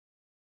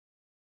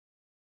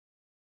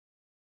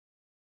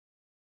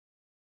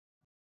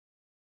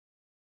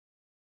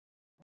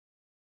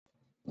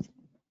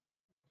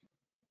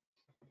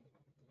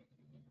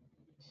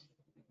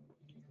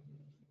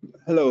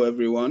Hello,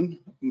 everyone.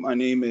 My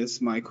name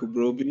is Michael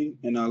Broby,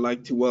 and I'd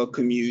like to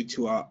welcome you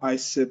to our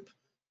ISSUP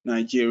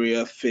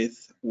Nigeria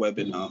 5th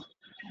webinar.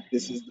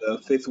 This is the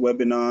 5th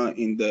webinar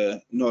in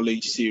the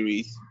knowledge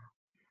series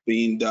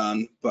being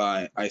done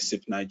by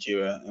ISSUP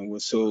Nigeria, and we're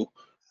so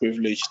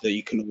privileged that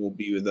you can all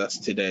be with us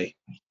today.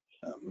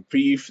 A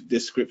brief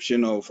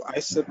description of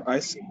ISSUP.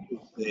 ISSUP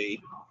is a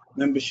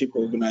membership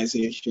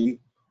organization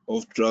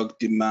of drug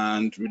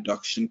demand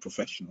reduction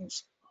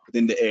professionals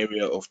within the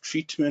area of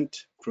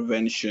treatment,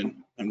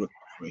 prevention, and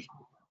recovery.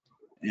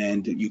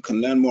 And you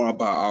can learn more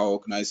about our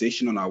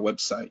organization on our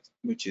website,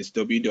 which is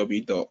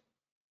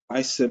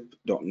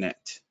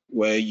www.issup.net,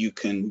 where you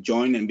can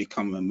join and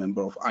become a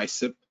member of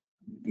ISSUP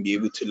and be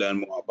able to learn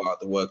more about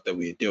the work that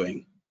we're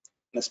doing.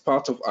 And as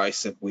part of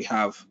ISSUP, we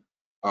have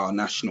our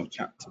national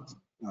chapters.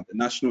 Now, the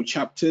national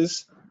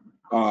chapters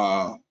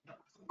are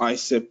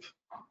ISSUP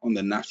on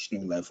the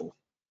national level,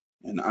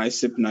 and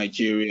ISSUP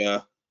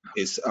Nigeria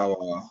is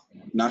our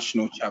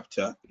national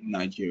chapter in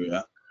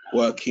Nigeria,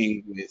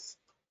 working with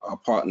our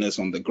partners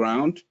on the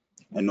ground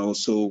and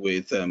also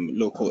with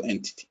local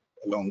entities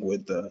along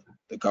with the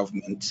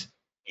government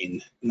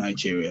in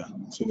Nigeria.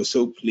 So we're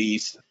so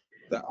pleased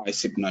that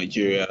ISSUP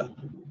Nigeria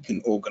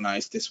can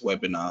organize this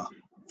webinar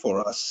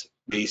for us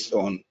based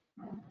on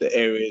the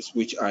areas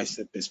which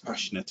ISSUP is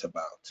passionate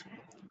about.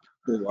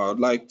 So I would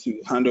like to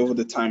hand over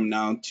the time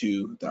now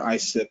to the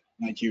ISSUP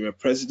Nigeria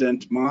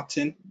President,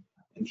 Martin,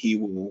 and he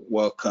will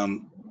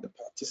welcome the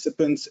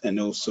participants and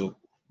also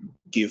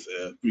give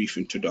a brief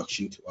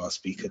introduction to our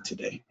speaker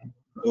today.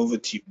 Over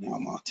to you now,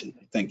 Martin.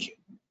 Thank you.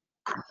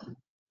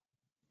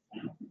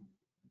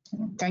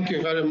 Thank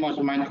you very much,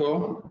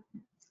 Michael.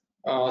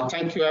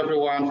 Thank you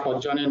everyone for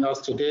joining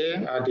us today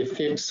at the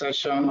 5th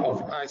session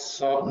of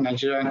ISSUP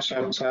Nigerian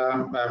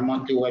chapter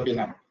monthly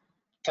webinar,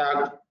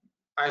 tagged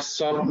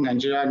ISSUP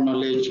Nigeria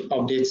Knowledge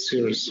Update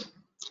Series.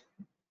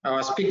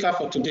 Our speaker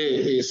for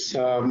today is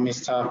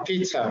Mr.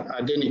 Peter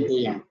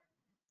Adenibuyan.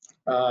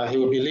 He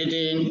will be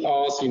leading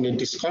us in a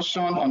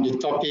discussion on the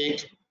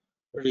topic,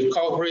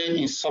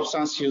 Recovery in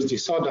Substance Use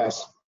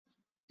Disorders,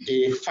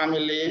 the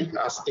Family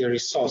as a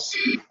Resource.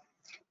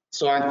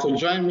 So, and to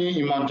join me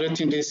in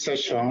moderating this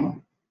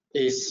session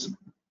is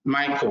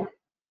Michael.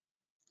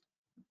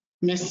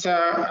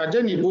 Mr.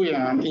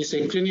 Adenibuyan is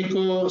a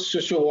clinical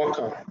social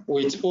worker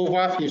with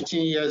over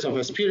 15 years of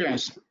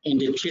experience in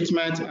the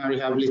treatment and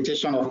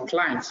rehabilitation of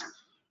clients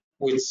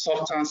with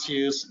substance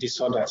use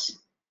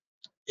disorders.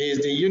 He is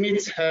the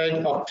unit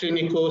head of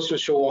clinical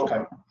social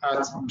worker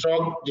at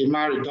Drug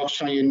Demand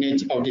Reduction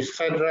Unit of the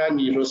Federal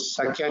Neuro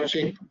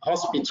Psychiatric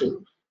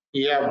Hospital,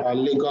 Yaba,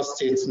 Lagos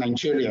State,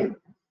 Nigeria.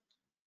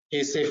 He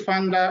is a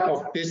founder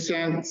of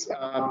Patients,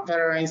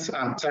 Parents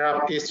and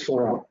Therapists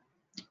Forum,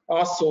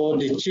 also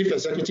the Chief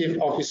Executive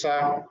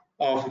Officer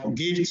of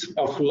Gift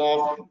of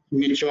Love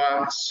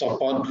Mutual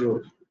Support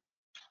Group.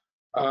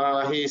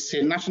 He is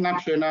a national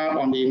trainer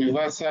on the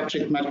Universal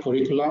Treatment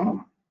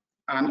Curriculum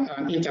and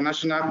an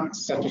international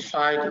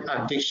certified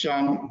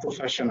addiction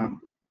professional.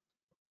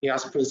 He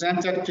has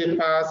presented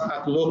papers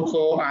at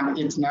local and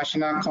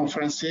international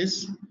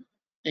conferences,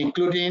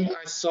 including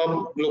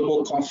ISSUP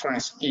Global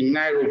Conference in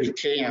Nairobi,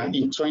 Kenya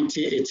in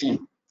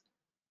 2018,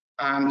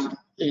 and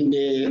in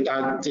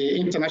the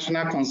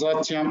International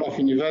Consortium of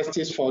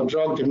Universities for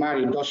Drug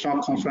Demand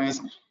Reduction Conference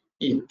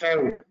in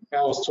Peru,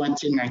 that was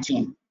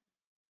 2019.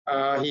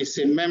 He is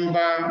a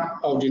member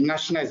of the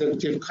National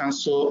Executive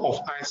Council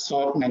of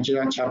ISSUP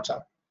Nigerian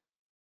chapter.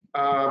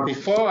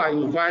 Before I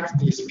invite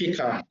the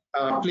speaker,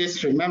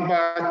 please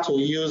remember to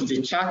use the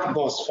chat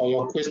box for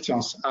your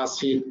questions as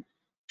he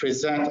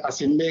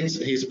makes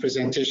his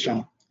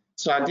presentation.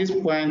 So at this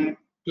point,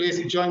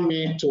 please join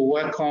me to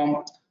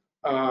welcome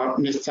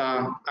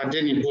Mr.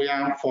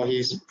 Adenibuyan for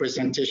his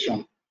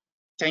presentation.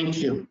 Thank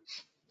you.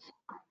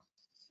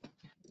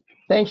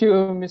 Thank you,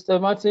 Mr.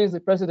 Martins, the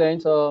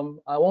President. I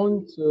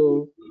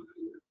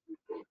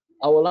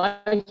would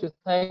like to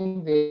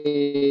thank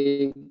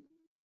the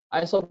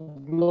ISSUP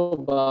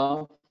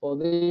Global for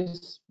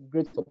this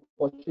great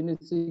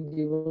opportunity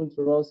given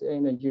to us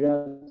in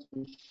Nigeria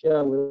to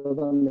share with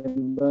other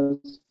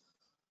members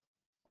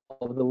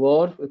of the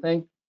world. We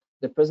thank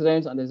the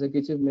President and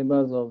executive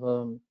members of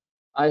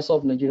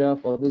ISSUP Nigeria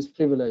for this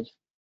privilege.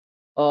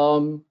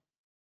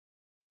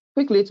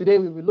 Quickly, today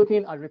we'll be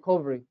looking at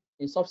recovery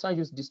in substance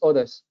use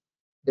disorders,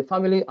 the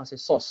family as a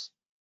source.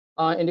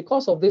 In the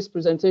course of this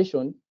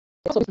presentation,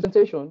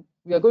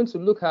 we are going to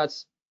look at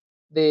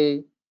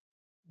in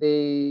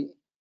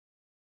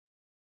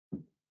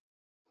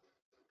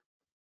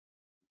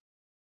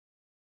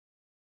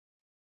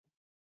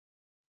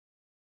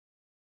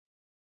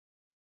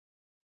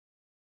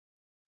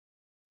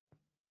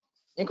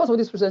the course of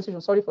this presentation,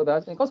 sorry for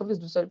that. In the course of this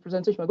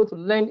presentation, we're going to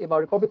learn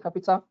about recovery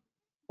capital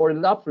for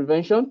relapse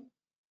prevention.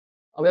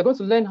 And we're going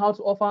to learn how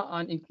to offer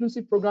an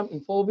inclusive program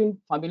involving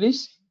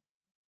families.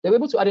 They're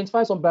able to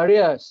identify some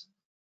barriers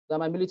that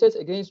might militate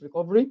against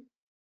recovery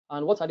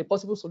and what are the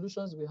possible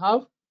solutions we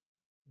have.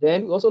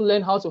 Then we also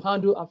learn how to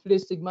handle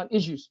affiliate stigma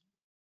issues.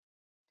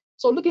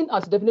 So looking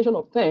at the definition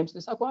of terms, the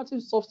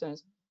psychoactive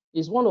substance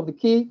is one of the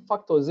key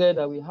factors there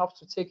that we have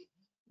to take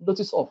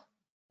notice of.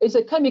 It's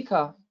a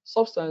chemical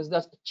substance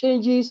that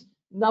changes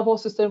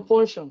nervous system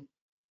function,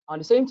 and at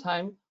the same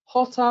time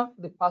alter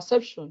the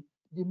perception,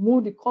 the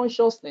mood, the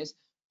consciousness,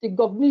 the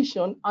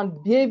cognition,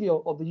 and behavior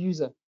of the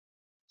user.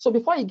 So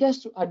before it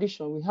gets to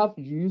addiction, we have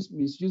use,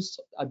 misuse,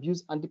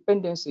 abuse, and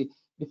dependency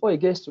before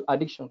it gets to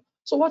addiction.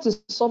 So what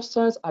is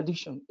substance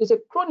addiction? It's a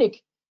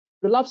chronic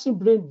relapsing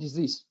brain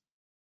disease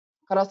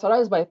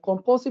characterized by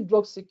compulsive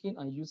drug seeking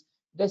and use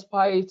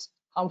despite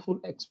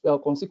harmful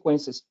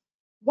consequences.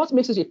 What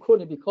makes it a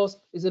chronic? Because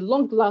it's a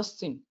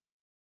long-lasting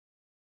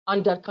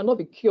and that cannot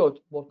be cured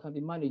but can be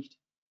managed.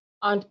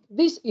 And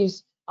this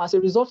is as a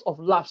result of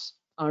lapse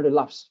and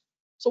relapse.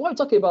 So when we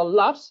talk about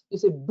lapse,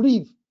 it's a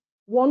brief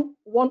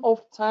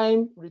one-off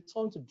time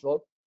return to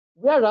drug,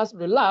 whereas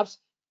relapse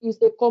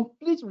is a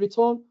complete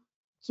return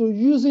to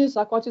using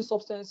psychoactive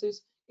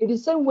substances in the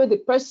same way the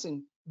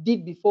person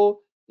did before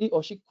he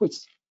or she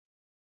quits.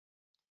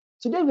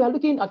 Today we are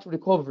looking at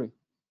recovery.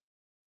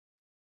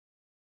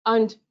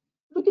 And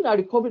looking at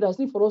recovery, there's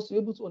need for us to be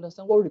able to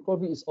understand what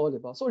recovery is all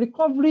about. So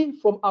recovery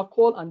from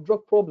alcohol and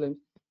drug problems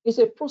is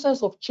a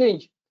process of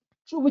change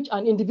through which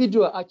an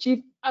individual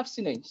achieves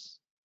abstinence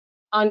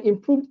and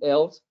improved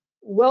health,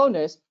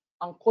 wellness,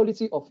 and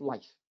quality of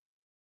life.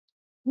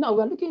 Now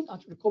we are looking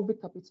at recovery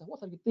capital.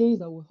 What are the things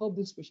that will help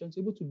these patients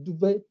able to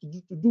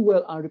do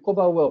well and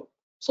recover well?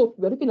 So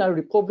we are looking at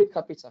recovery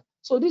capital.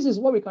 So this is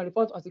what we can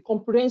refer to as the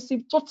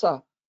comprehensive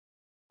total,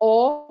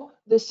 or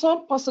the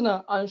sum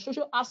personal and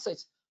social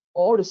assets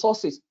or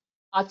resources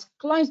at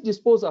client's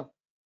disposal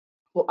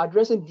for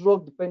addressing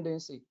drug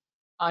dependency.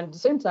 And at the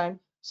same time,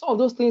 some of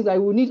those things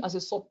that we need as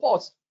a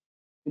support,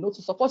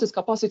 to support his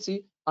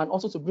capacity and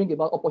also to bring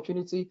about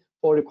opportunity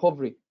for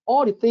recovery.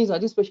 All the things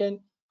that this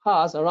patient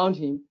has around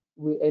him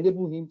will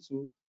enable him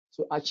to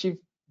achieve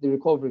the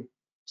recovery.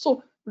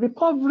 So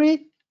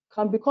recovery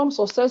can become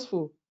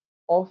successful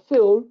or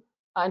fail,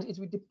 and it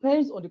will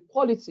depend on the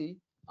quality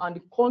and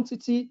the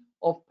quantity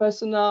of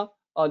personal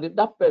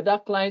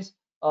that client's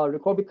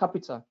recovery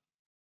capital.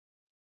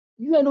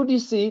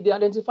 UNODC, they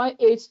identify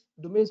 8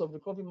 domains of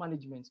recovery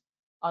management,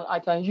 and I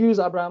can use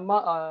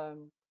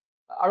hierarchy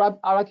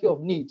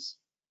of needs,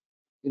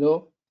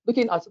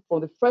 looking at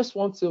from the first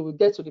one till we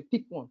get to the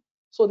peak one.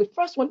 So the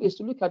first one is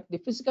to look at the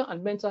physical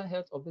and mental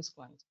health of this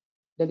client,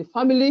 then the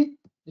family,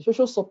 the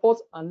social support,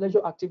 and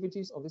leisure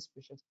activities of this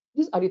patient.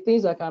 These are the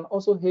things that can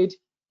also aid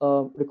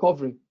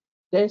recovery.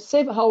 Then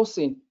safe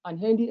housing and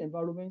handy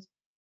environment,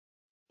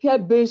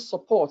 peer-based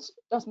support,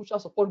 that's mutual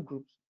support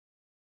groups,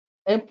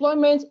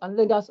 employment and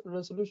legal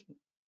resolution.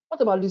 What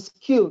about the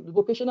skill, the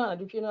vocational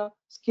and educational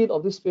skill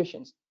of these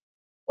patients?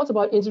 What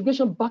about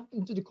integration back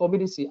into the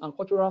community and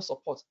cultural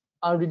support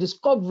and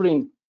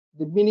rediscovering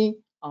the meaning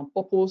and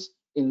purpose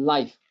in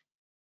life?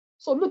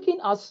 So looking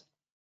at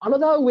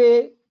another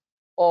way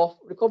of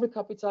recovery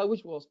capital,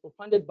 which was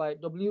propounded by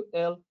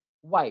W.L.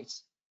 White,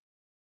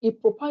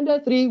 it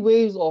propounded 3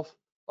 ways of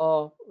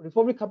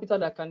recovery capital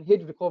that can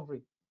aid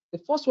recovery. The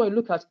first one, you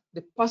look at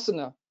the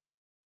personal.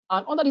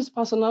 And under this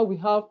personal, we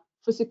have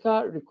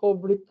physical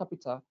recovery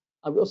capital,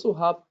 and we also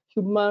have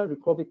human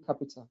recovery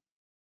capital.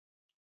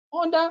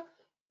 Under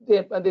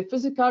the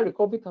physical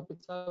recovery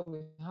capital, we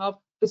have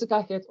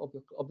physical health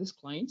of this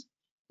client,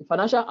 the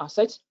financial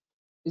assets.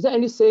 Is there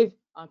any safe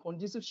and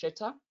conducive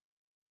shelter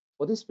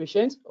for this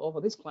patient or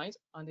for this client?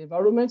 And the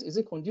environment, is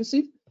it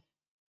conducive?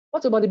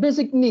 What about the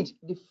basic need,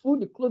 the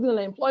food, the clothing, and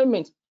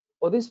employment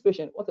for this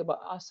patient? What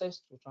about access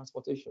to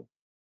transportation?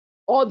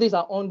 All these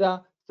are under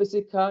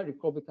physical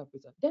recovery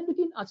capital. Then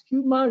looking at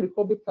human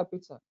recovery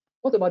capital,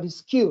 what about the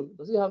skill?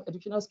 Does he have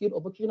educational skill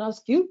or vocational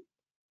skill?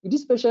 Is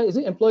this patient, is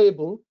it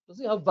employable? Does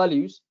he have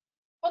values?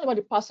 What about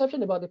the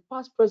perception about the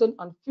past, present,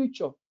 and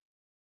future?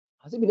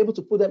 Has he been able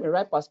to put them in the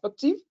right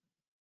perspective?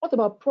 What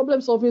about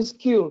problem-solving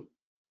skill?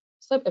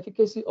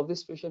 Self-efficacy of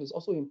this patient is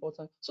also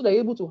important, so they're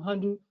able to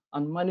handle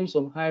and manage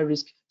some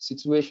high-risk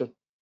situation.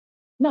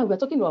 Now, we're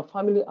talking about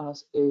family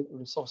as a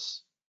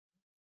resource.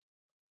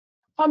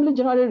 Family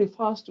generally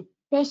refers to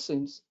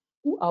persons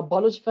who are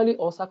biologically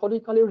or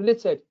psychologically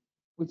related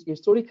with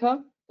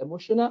historical,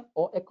 emotional,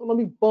 or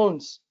economic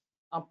bonds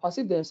and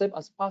perceive themselves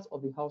as part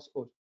of the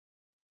household.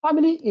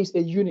 Family is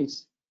a unit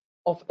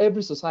of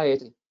every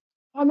society.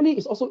 Family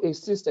is also a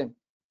system.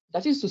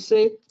 That is to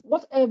say,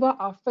 whatever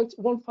affects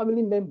one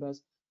family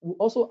members will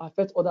also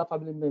affect other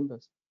family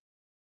members.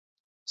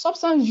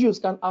 Substance use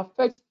can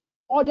affect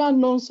other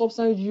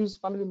non-substance use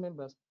family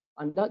members,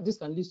 and this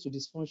can lead to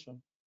dysfunction.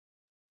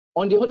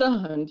 On the other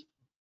hand,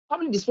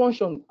 family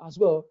dysfunction as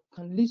well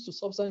can lead to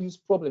substance use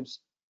problems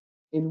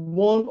in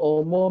one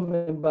or more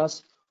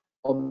members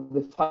of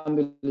the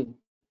family.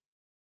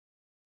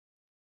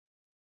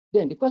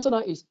 Then the question now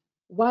is,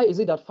 why is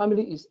it that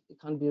family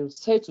can be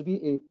said to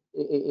be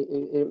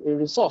a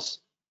resource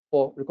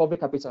for recovery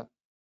capital?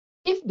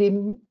 If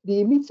the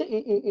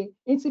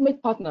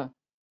intimate partner,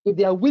 if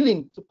they are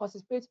willing to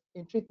participate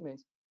in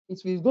treatment,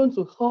 it is going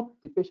to help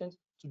the patient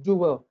to do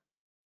well.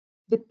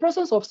 The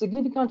presence of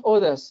significant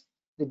others,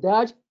 the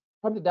dad,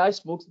 probably the dad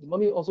smokes, the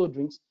mommy also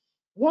drinks,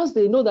 Once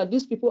they know that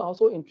these people are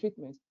also in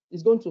treatment,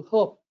 it's going to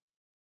help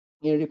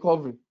in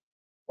recovery.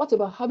 What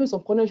about having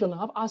some connection and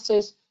have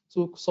access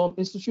to some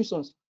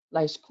institutions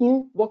like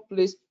school,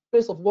 workplace,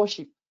 place of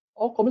worship,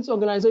 or community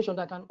organization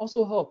that can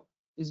also help?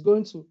 Is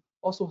going to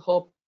also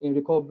help in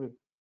recovery.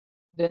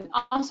 Then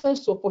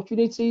access to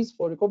opportunities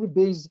for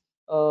recovery-based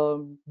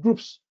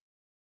groups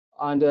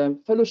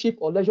and fellowship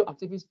or leisure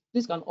activities,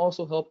 this can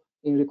also help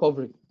in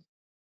recovery.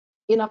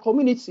 In a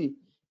community,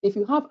 if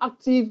you have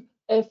active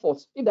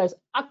efforts, if there is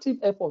active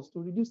efforts to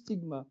reduce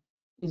stigma,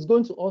 it's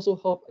going to also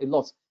help a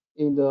lot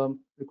in the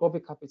recovery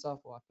capital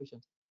for our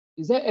patients.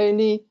 Is there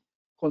any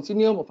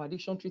continuum of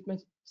addiction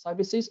treatment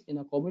services in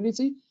a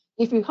community?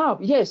 If you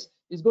have, yes,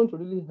 it's going to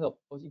really help.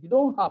 But if you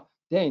don't have,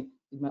 then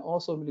it might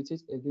also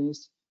militate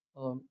against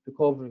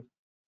recovery.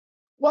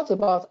 What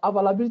about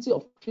availability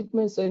of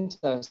treatment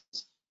centers,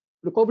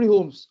 recovery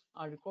homes,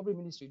 and recovery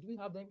ministry? Do we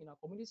have them in our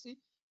community?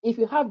 If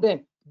you have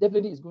them,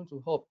 definitely it's going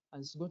to help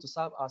and it's going to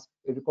serve as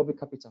a recovery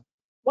capital.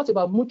 What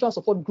about mutual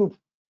support group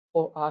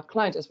for our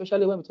clients,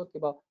 especially when we talk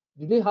about,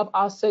 do they have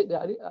access?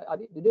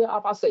 Do they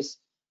have access?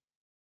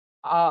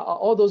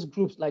 All those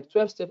groups like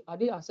 12 step, are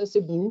they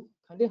accessible?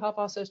 Can they have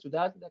access to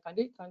that?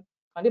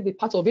 Can they be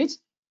part of it?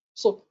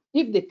 So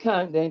if they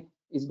can, then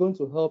it's going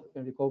to help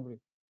in recovery.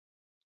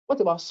 What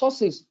about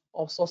sources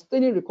of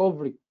sustaining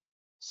recovery,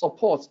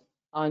 support,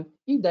 and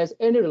if there's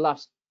any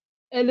relapse,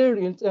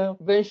 early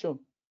intervention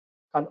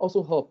can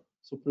also help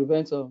to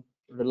prevent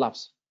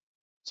relapse.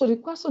 So the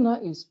question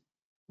now is,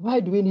 why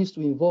do we need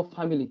to involve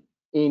family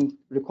in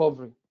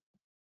recovery?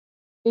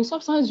 In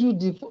substance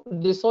use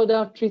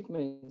disorder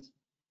treatment,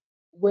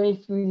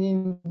 when you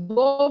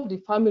involve the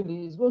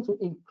family, it's going to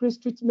increase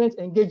treatment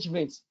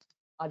engagement.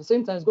 At the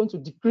same time, it's going to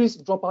decrease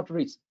dropout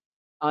rates.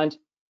 And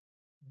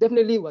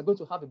definitely, we're going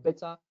to have a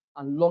better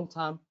and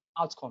long-term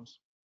outcomes.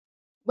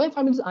 When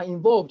families are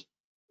involved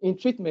in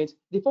treatment,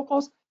 the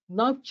focus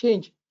now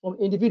change from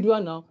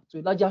individual now to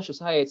a larger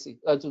society,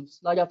 to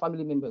larger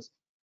family members.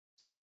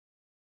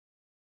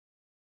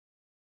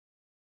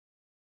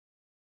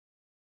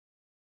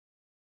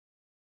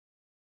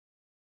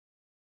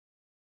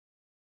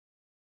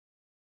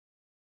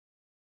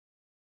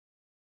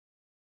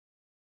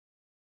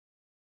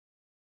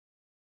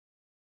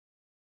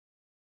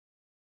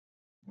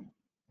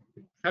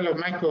 Hello,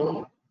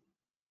 Michael.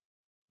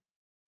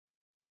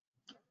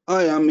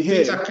 I am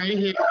here. Peter, can you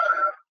hear me?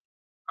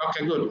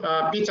 Okay,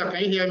 good. Peter,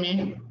 can you hear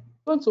me?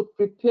 Going to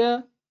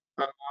prepare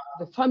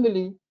the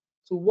family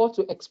to what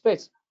to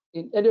expect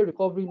in early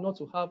recovery, not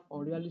to have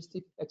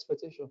unrealistic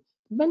expectation.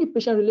 Many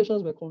patient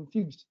relations were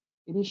confused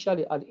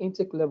initially at the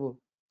intake level.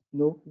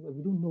 We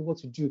don't know what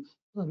to do.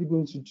 What are we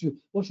going to do?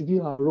 What should be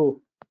our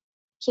role?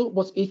 So,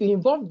 but if you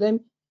involve them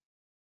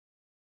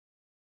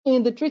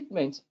in the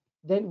treatment,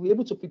 then we're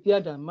able to prepare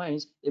their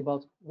minds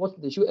about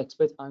what they should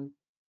expect and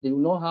they will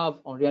not have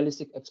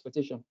unrealistic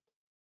expectation.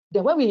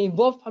 Then when we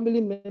involve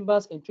family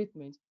members in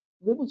treatment,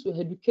 we're able to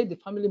educate the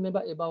family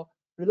member about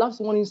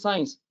relapse warning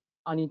signs,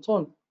 and in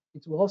turn,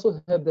 it will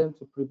also help them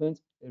to prevent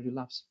a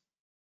relapse.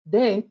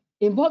 Then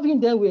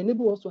involving them will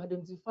enable us to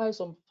identify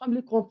some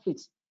family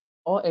conflicts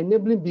or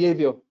enabling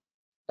behavior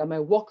that might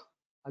work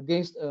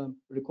against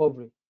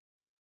recovery.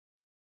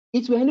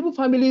 It will enable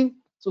family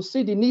to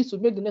see the need to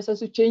make the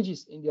necessary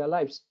changes in their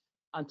lives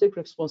and take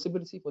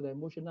responsibility for their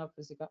emotional,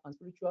 physical, and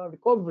spiritual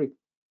recovery.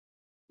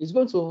 It's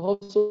going to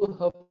also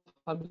help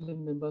family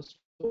members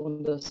to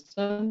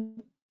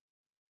understand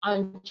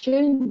and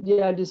change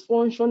their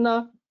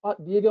dysfunctional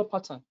behavior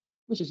pattern,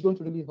 which is going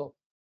to really help.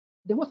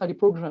 Then what are the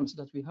programs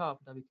that we have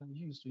that we can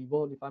use to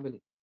involve the family?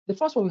 The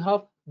first one, we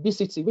have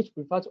BCT, which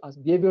we refer to as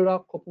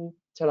behavioral couple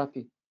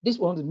therapy. This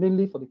one is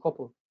mainly for the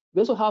couple.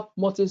 We also have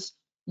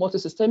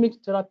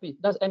multisystemic therapy,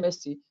 that's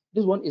MST.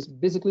 This one is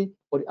basically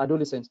for the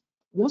adolescents.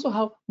 We also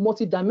have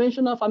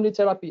multidimensional family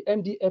therapy,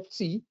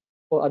 MDFT,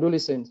 for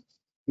adolescents.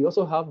 We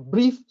also have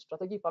brief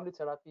strategic family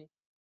therapy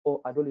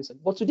for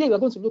adolescents. But today we are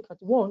going to look at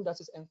one that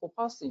is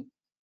encompassing,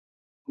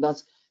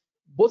 that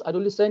both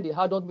adolescent, the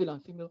adult male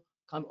and female,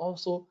 can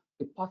also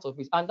be part of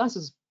it. And that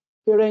is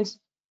Parents,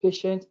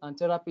 Patient, and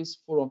Therapists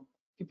Forum,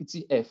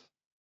 P.P.T.F.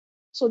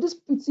 So this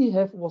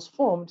P.P.T.F was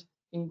formed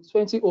in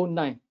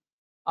 2009,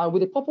 and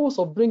with the purpose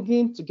of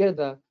bringing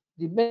together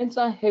the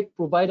mental health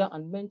provider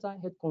and mental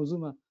health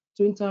consumer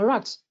to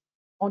interact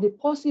on the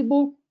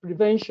possible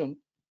prevention,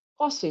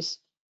 causes,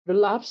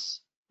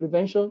 relapse,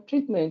 prevention,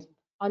 treatment,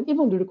 and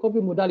even the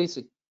recovery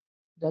modality.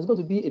 There's going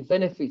to be a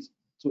benefit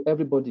to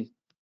everybody.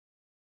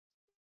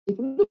 If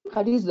you look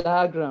at this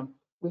diagram,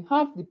 we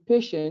have the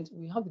patient,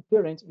 we have the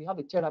parent, we have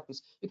the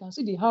therapist. You can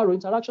see the arrow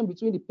interaction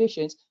between the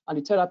patient and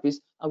the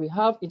therapist, and we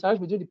have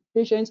interaction between the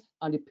patient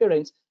and the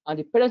parents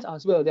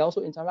as well. They're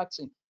also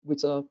interacting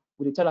with the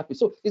therapist.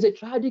 So it's a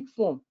triadic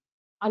form.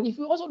 And if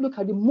you also look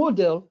at the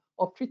model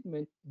of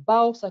treatment,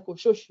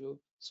 biopsychosocial,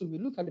 so we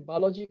look at the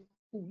biological,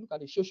 we look at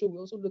the social, we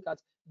also look at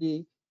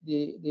the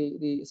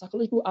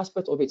psychological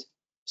aspect of it.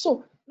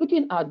 So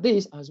looking at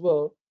this as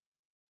well,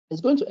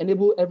 it's going to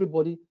enable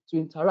everybody to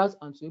interact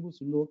and to be able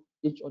to know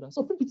each other.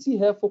 So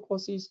P.P.T.F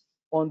focuses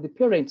on the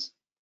parents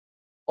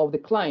of the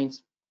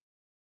clients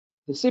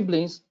The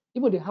siblings,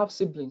 even they have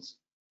siblings,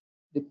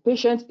 the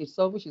patient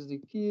itself, which is the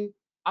key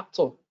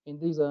actor in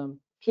this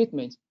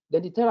treatment,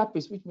 then the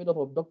therapist, which made up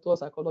of doctors,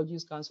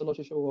 psychologists, counselors,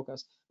 social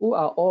workers, who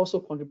are also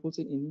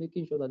contributing in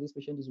making sure that this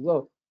patient is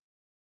well.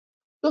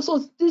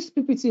 So this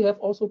P.P.T.F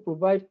also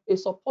provide a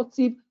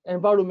supportive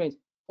environment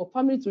for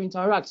family to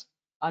interact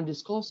and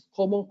discuss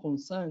common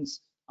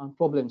concerns and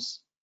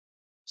problems.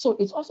 So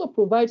it also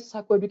provides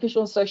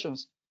psychoeducation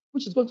sessions,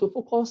 which is going to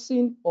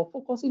focusing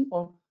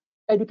on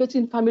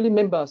educating family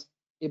members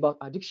about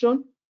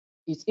addiction,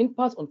 its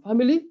impact on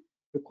family,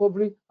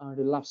 recovery, and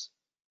relapse.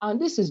 And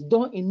this is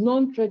done in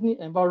non-threatening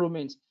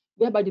environments,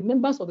 whereby the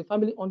members of the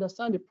family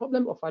understand the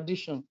problem of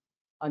addiction,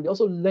 and they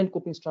also learn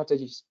coping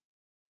strategies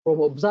from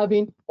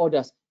observing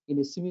others in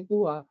a similar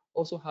who are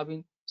also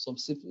having some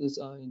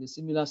in a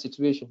similar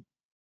situation.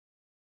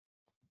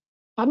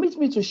 Permit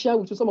me to share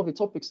with you some of the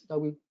topics that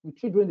we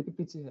treat during the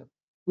P.P.T.F.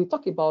 We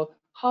talk about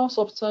how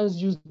substance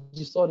use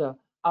disorder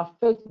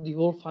affect the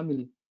whole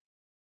family,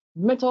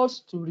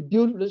 methods to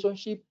rebuild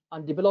relationship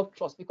and develop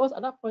trust, because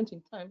at that point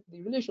in time,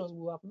 the relations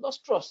will have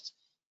lost trust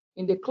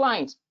in the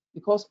client,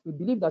 because we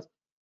believe that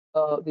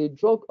the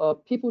drug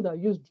people that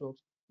use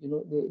drugs,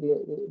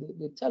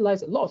 they tell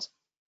lies a lot.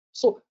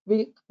 So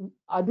we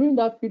are during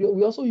that period,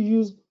 we also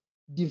use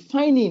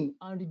defining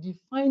and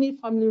redefining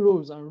family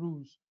roles and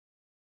rules.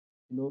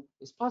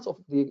 It's part of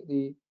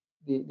the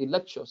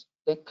lectures.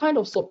 The kind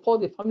of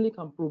support the family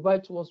can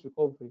provide towards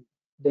recovery.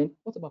 Then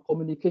what about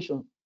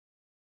communication?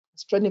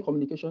 Strengthening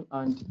communication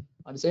and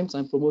at the same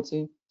time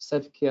promoting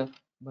self-care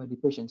by the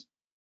patient.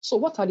 So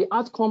what are the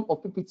outcomes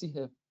of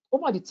P.P.T.F?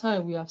 Over the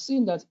time, we have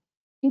seen that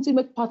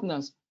intimate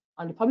partners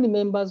and the family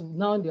members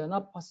now, they are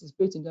now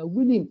participating, they're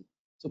willing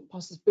to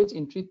participate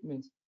in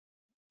treatment.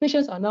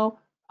 Patients are now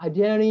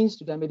adhering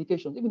to their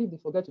medications. Even if they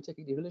forget to take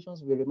it, the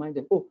relations will remind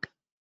them, oh,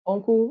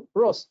 Uncle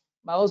Ross,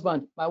 my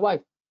husband, my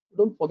wife,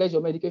 don't forget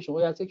your medication,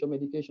 or take your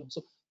medication.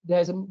 So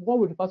there's what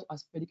we refer to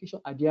as medication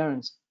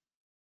adherence.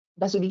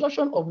 That's a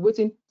reduction of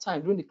waiting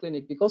time during the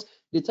clinic, because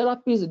the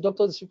therapists, the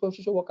doctors, the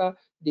social worker,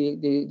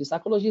 the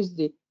psychologists,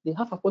 they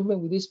have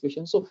appointment with these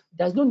patients. So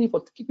there's no need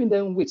for keeping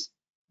them wait.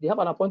 They have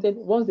an appointment.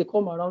 Once they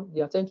come around,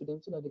 they attend to them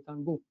so that they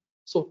can go.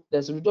 So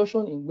there's a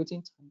reduction in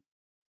waiting time.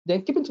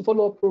 Then keeping to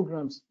follow-up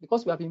programs,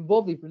 because we have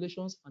involved the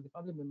relations and the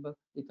family member,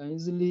 they can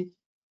easily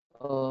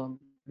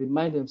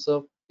remind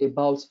themselves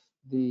about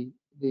the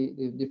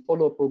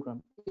follow-up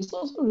program. It's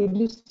also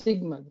reduced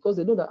stigma, because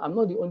they know that I'm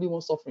not the only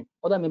one suffering.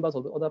 Other members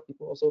of the other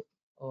people also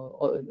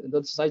in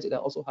the society that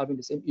are also having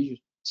the same issues.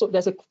 So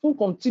there's a full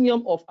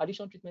continuum of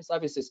addiction treatment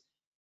services,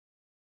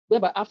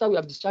 whereby after we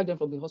have discharged them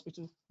from the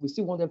hospital, we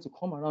still want them to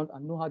come around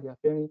and know how they are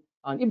faring.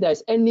 And if there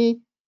is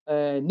any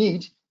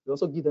need, we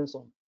also give them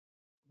some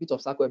bit of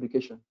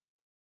psychoeducation.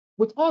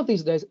 With all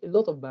this, there's a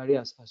lot of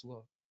barriers as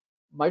well.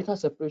 Marital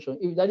separation.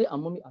 If daddy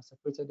and mommy are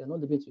separated, they're not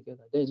living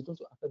together, then it's going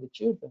to affect the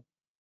children.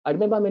 I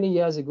remember many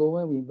years ago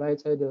when we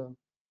invited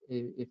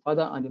a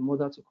father and a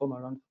mother to come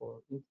around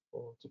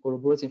to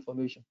corroborate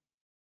information.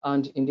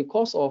 And in the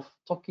course of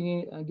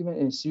talking, argument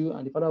ensued,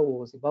 and the father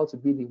was about to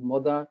beat the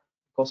mother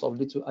because of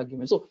little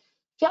argument. So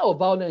fear of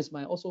violence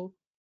might also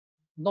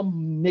not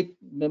make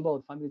member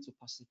of the family to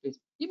participate.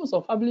 Even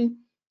some family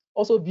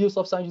also view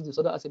substance use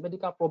disorder as a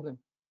medical problem,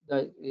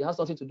 that it has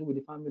nothing to do with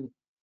the family.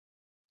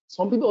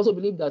 Some people also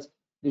believe that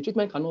the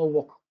treatment cannot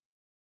work.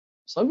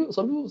 Some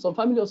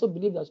family also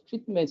believe that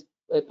treatment,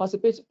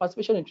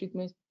 participation in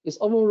treatment is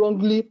often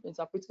wrongly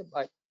interpreted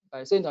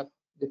by saying that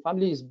the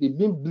family is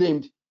being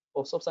blamed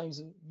for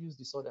substance use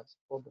disorders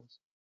problems.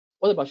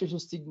 What about social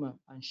stigma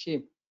and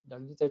shame that are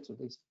related to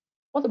this?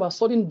 What about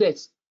sudden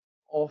death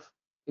of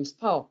a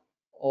spouse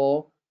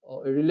or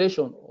a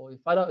relation or a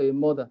father or a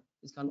mother?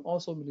 This can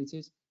also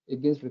militate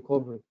against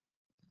recovery.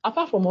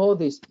 Apart from all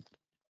this,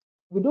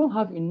 we don't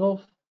have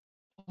enough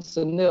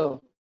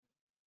personnel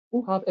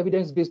who have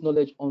evidence-based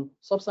knowledge on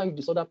substance use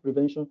disorder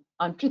prevention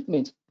and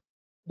treatment.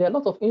 There are a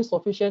lot of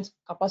insufficient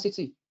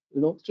capacity,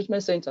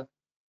 treatment center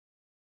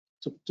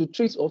to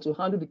treat or to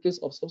handle the case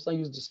of substance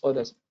use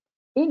disorders.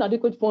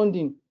 Inadequate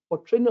funding for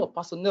training of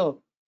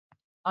personnel.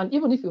 And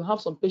even if you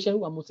have some patients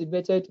who are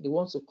motivated, they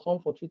want to come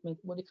for treatment,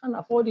 but they can't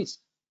afford it.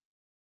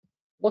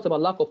 What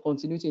about lack of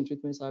continuity in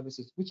treatment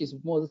services, which is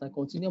more like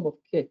continuum of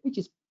care, which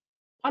is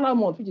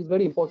paramount, which is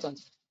very important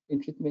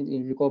in treatment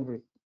in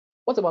recovery?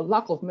 What about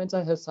lack of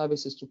mental health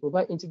services to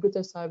provide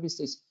integrated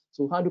services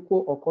to handle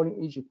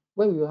co-occurring issues?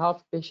 When we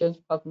have patients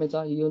who have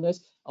mental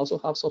illness, also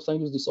have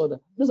substance use disorder.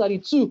 Those are the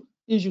two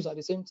issues at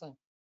the same time,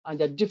 and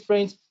they're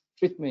different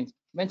treatments.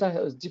 Mental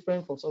health is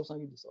different from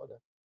substance use disorder.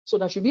 So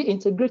there should be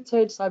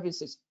integrated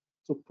services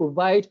to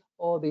provide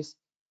all this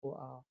for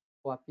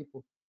our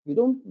people. We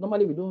don't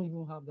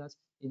even have that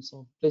in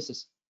some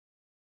places.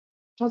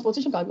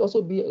 Transportation can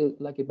also be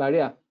like a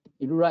barrier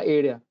in rural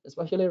area,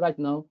 especially right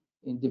now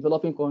in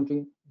developing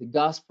country. The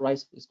gas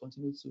price is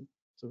continuing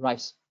to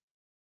rise.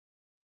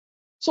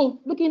 So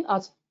looking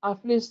at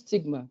affiliate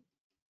stigma,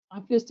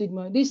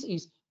 this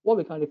is what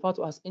we can refer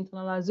to as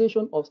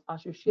internalization of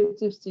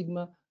associative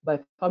stigma by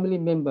family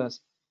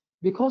members,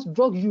 because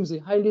drug use is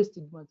a highly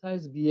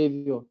stigmatized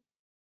behavior.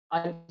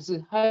 and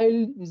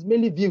is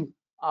mainly viewed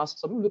as,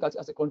 some people look at it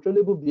as a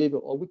controllable behavior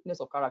or weakness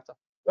of character,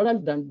 rather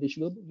than they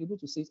should be able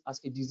to see it as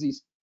a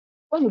disease.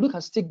 When you look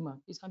at stigma,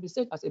 it can be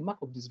said as a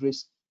mark of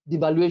disgrace,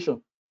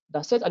 devaluation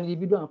that sets an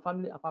individual and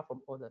family apart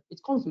from others.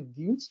 It comes with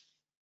guilt,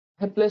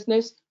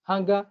 helplessness,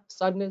 anger,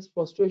 sadness,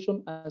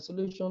 frustration,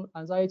 isolation,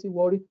 anxiety,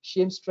 worry,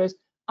 shame, stress,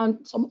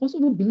 and some also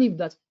don't believe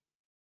that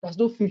there's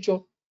no future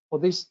for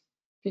these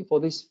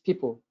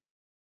people.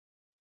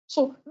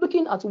 So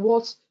looking at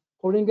what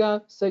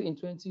Koringa said in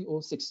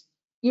 2006,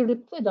 he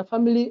reported that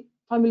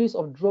families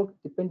of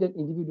drug-dependent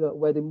individuals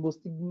were the most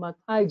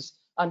stigmatized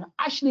and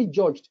actually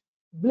judged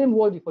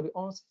blameworthy for the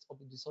onset of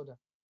the disorder,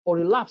 or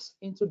relapse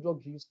into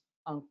drug use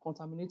and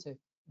contaminated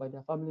by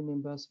their family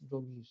members'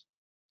 drug use.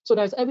 So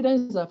there's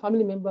evidence that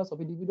family members of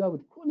individuals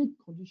with chronic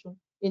condition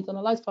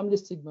internalize family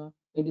stigma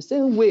in the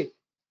same way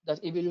that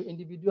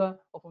individual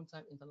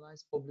oftentimes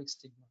internalize public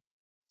stigma.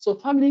 So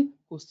family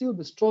could still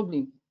be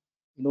struggling,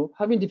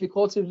 having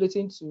difficulty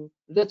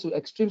led to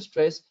extreme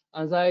stress,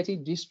 anxiety,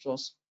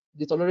 distrust,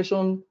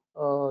 deteriorating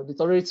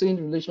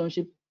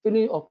relationship,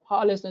 feeling of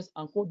powerlessness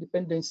and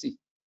codependency.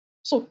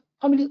 So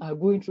families are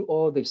going through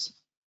all this,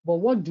 but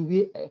what do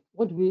we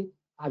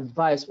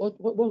advise?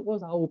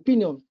 What's our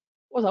opinion?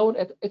 What's our own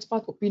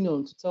expert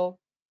opinion to tell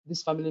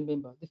this family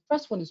member? The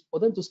first one is for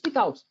them to speak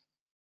out.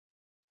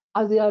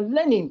 As they are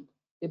learning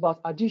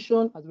about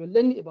addiction, as we're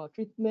learning about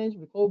treatment,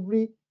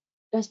 recovery,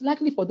 it's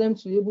likely for them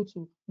to be able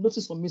to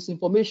notice some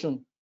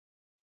misinformation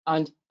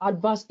and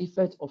adverse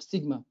effect of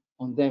stigma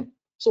on them.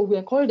 So we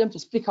encourage them to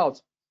speak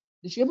out.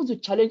 They should be able to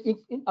challenge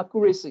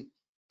inaccuracy,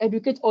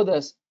 educate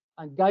others,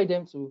 and guide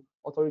them to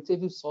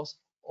authoritative source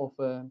of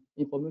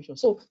information.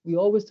 So we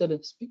always tell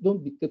them, speak,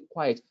 don't be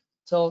quiet,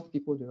 tell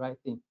people the right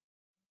thing.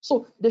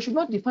 So they should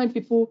not define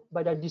people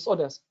by their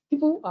disorders.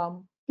 People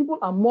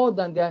are more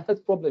than their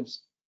health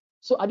problems.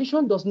 So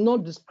addiction does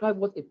not describe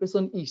what a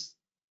person is,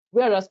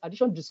 whereas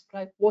addiction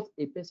describes what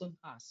a person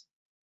has.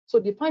 So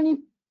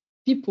defining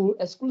people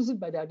exclusive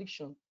by their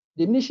addiction,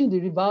 diminishing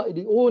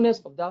the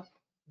wholeness of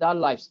their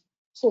lives.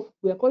 So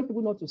we encourage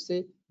people not to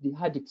say the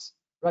addicts,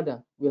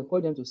 rather we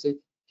encourage them to say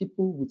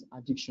people with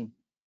addiction.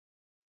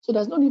 So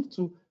there's no need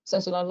to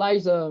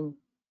sensationalize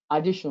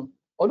addiction,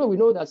 although we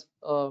know that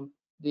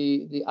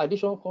the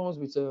addiction comes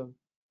with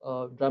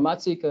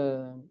dramatic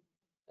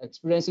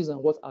experiences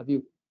and what have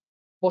you.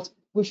 But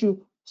we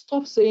should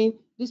stop saying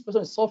this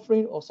person is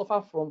suffering or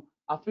suffer from,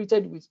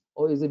 afflicted with,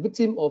 or is a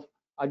victim of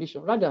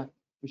addiction. Rather,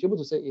 we should be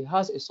able to say he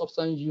has a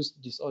substance use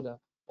disorder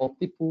or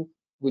people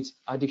with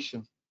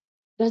addiction.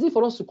 There's need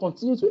for us to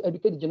continue to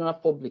educate the general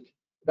public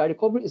that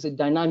recovery is a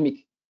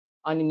dynamic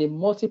and in a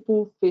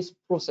multiple phase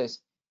process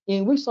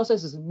in which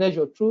success is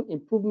measured through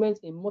improvement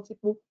in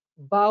multiple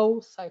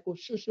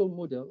biopsychosocial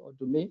model or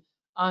domain,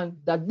 and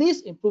that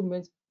these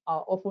improvements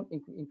are often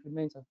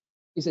incremental.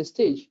 It's a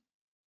stage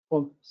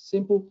from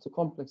simple to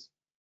complex.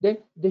 Then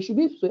they should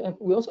be,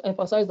 we also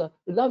emphasize that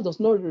relapse does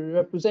not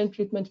represent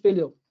treatment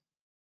failure.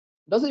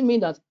 Doesn't mean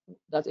that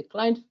a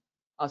client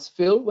has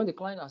failed when the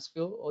client has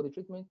failed or the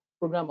treatment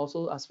program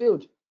also has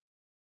failed.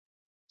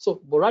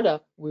 So, but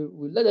rather we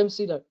let them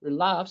see that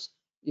relapse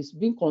is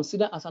being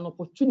considered as an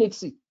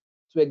opportunity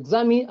to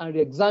examine and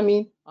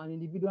re-examine an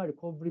individual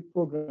recovery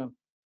program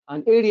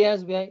and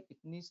areas where it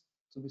needs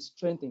to be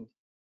strengthened.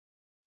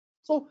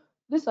 So,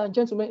 ladies and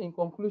gentlemen, in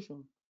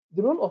conclusion,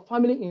 the role of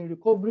family in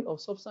recovery of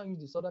substance use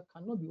disorder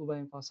cannot be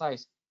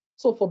overemphasized.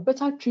 So for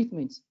better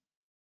treatment,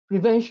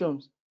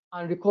 prevention,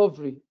 and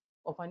recovery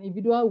of an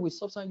individual with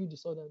substance use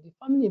disorder, the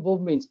family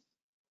involvement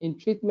in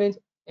treatment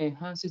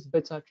enhances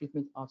better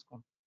treatment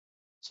outcome.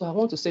 So I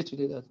want to say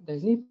today that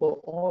there's need for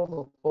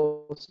all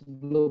of us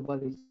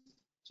globally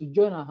to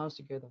join our hands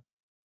together.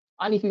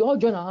 And if we all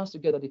join our hands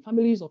together, the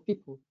families of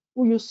people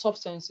who use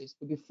substances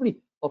will be free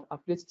of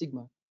affiliate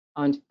stigma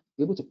and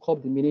be able to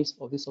curb the menace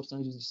of this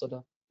substance use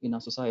disorder in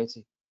our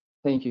society.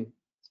 Thank you.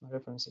 That's my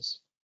references.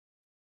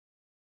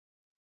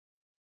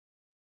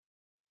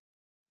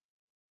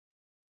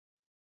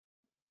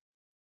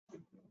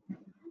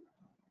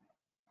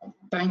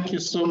 Thank you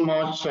so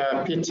much,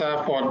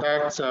 Peter, for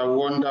that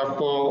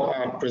wonderful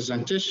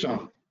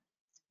presentation.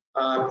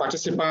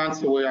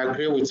 Participants will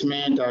agree with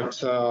me that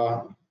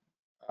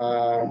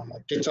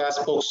Peter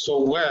spoke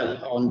so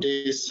well on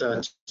this.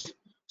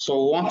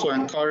 So we want to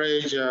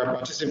encourage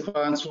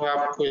participants who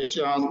have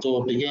questions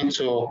to begin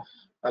to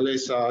at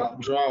least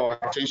draw our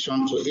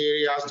attention to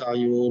areas that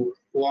you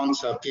want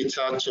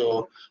Peter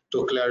to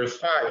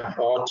clarify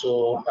or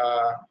to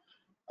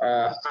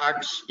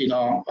add,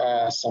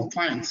 some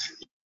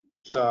points.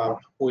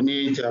 We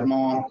need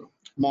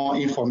more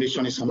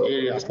information in some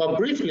areas. But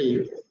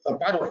briefly, a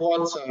part of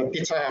what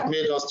Peter have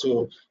made us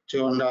to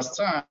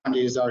understand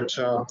is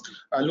that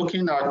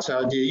looking at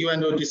the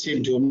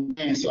UNODC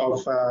domains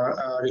of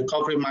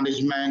recovery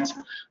management,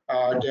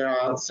 there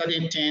are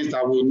certain things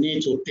that we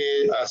need to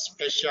pay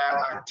special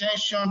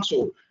attention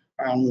to,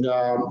 and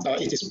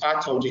it is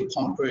part of the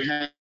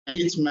comprehensive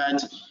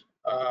treatment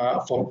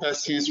for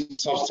persons with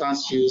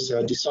substance use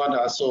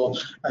disorder. So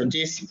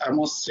this, I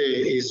must say,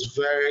 is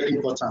very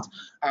important.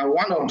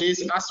 One of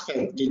these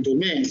aspects, the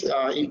domains,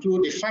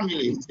 include the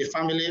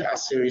family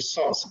as a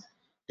resource,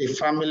 the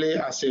family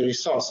as a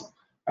resource.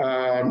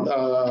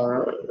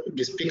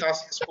 The speaker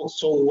spoke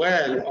so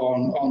well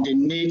on the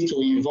need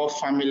to involve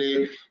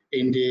family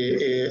in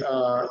the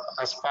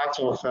as part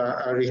of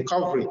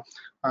recovery,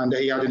 and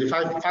he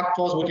identified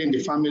factors within the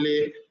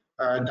family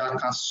that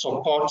can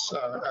support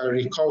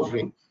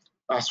recovery,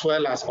 as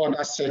well as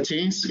other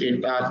settings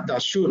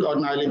that should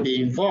ordinarily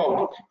be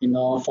involved,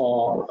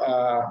 for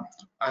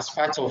as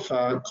part of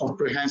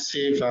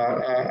comprehensive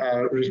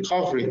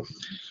recovery.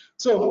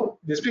 So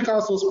the speaker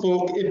also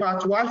spoke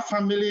about why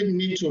family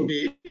need to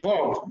be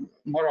involved,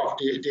 more of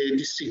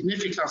the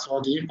significance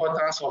or the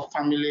importance of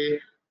family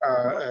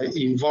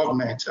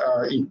involvement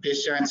in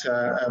patient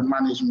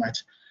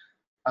management.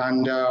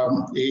 And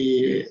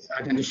he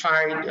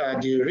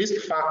identified the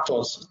risk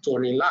factors to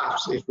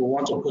relapse, if we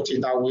want to put it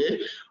that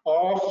way,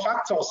 or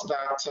factors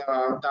that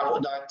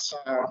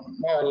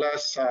more or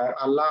less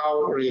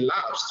allow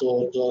relapse to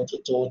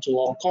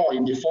occur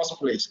in the first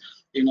place.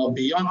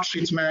 Beyond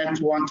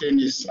treatment, one thing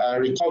is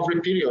recovery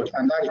period,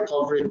 and that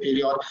recovery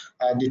period,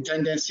 the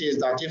tendency is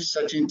that if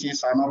certain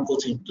things are not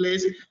put in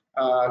place,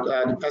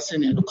 the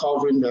person in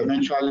recovery will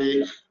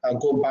eventually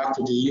go back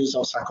to the use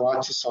of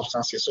psychoactive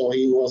substances. So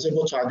he was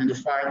able to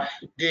identify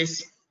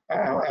these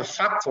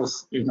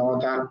factors,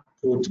 that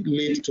could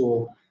lead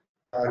to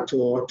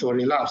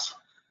relapse.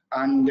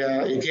 And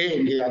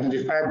again, he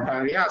identified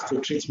barriers to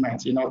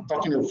treatment,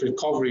 talking of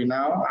recovery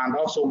now, and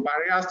also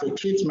barriers to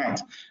treatment.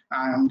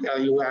 And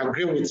you will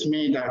agree with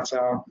me that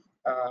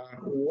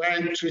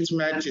when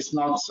treatment is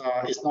not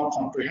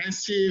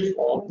comprehensive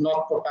or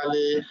not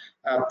properly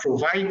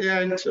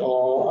provided,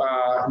 or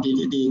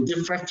the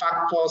different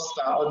factors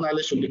that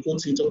ordinarily should be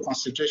put into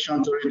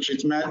consideration during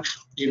treatment,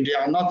 if they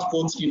are not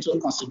put into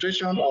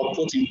consideration or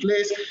put in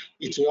place,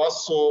 it will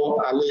also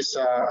at least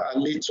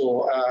lead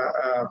to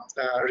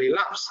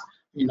relapse.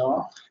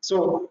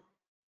 So.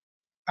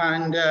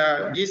 And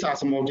these are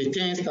some of the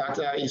things that,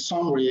 in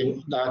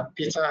summary, that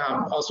Peter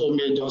have also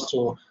made us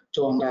to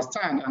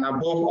understand. And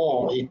above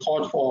all, he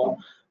called for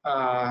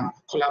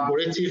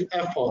collaborative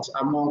efforts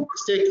among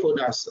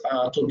stakeholders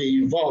to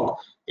be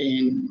involved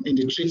in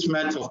the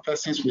treatment of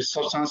persons with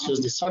substance use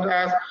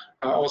disorders,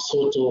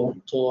 also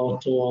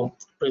to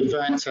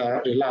prevent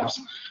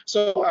relapse.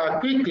 So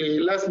quickly,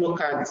 let's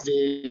look at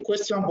the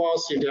question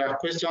box. If there are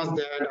questions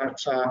there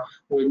that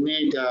will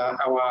need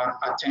our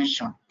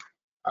attention.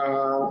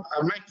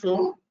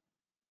 Michael?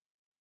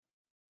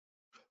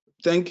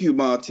 Thank you,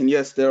 Martin.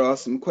 Yes, there are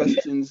some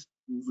questions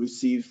we've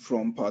received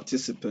from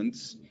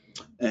participants,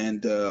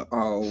 and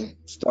I'll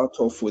start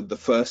off with the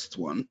first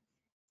one.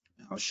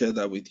 I'll share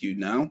that with you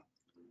now.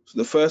 So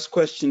the first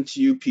question to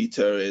you,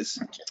 Peter, is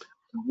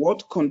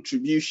what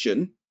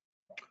contribution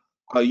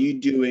are you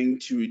doing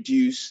to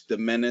reduce the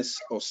menace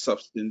of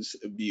substance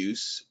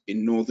abuse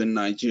in northern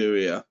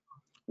Nigeria,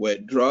 where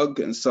drug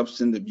and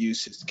substance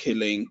abuse is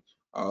killing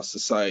our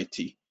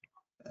society?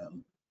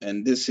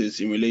 And this is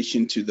in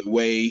relation to the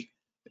way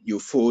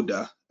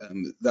YOFODA,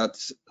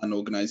 that's an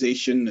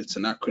organization, it's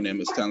an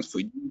acronym, it stands for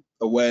Youth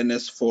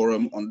Awareness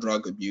Forum on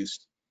Drug Abuse.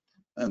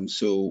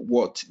 So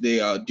what they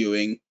are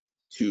doing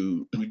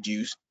to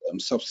reduce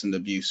substance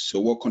abuse. So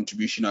what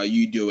contribution are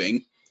you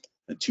doing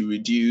to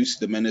reduce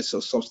the menace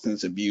of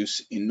substance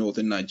abuse in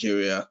northern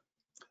Nigeria,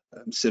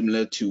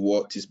 similar to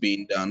what is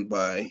being done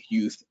by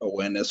Youth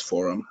Awareness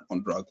Forum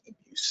on Drug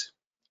Abuse?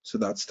 So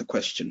that's the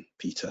question,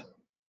 Peter.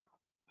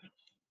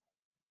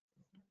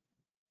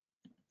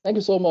 Thank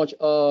you so much.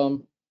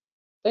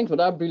 Thanks for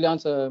that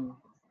brilliant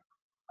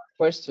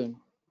question.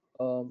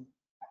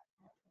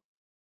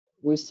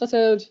 We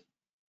started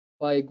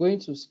by going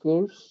to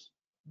schools,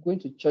 going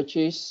to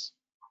churches,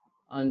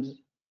 and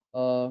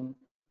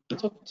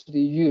talk to the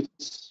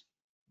youths,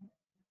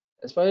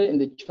 especially in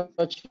the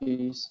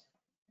churches,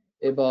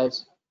 about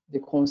the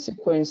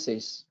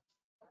consequences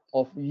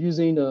of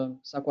using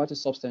psychoactive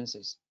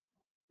substances.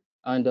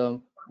 And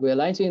we're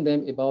enlightening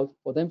them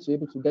for them to be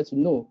able to get to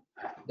know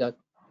that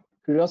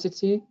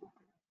curiosity,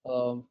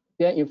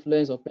 peer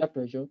influence or peer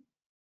pressure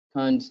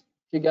can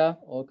trigger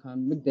or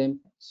can make them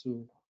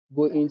to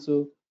go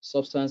into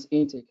substance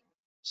intake.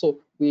 So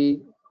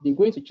we've been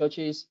going to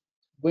churches,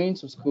 going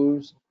to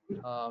schools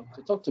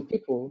to talk to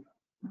people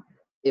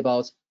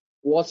about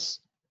what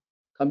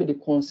can be the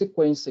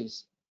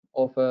consequences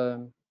of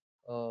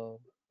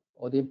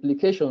or the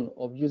implication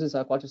of using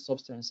psychoactive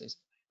substances.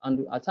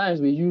 And at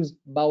times we use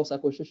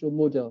biopsychosocial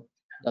model,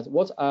 that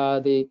what are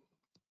the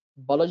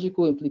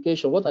biological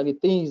implications, what are the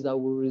things that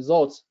will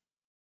result,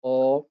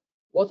 or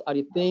what are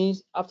the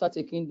things after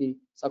taking the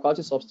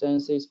psychoactive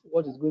substances, how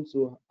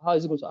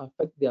is it going to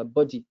affect their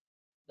body,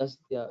 that's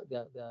their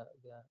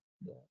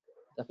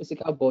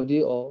physical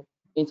body or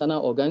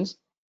internal organs.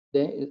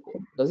 Then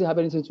does it have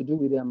anything to do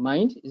with their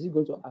mind? Is it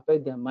going to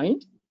affect their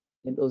mind?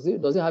 And does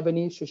it have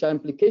any social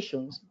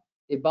implications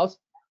about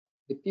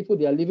the people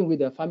they are living with,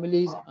 their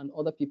families and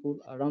other people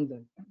around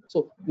them.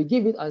 So we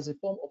give it as a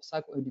form of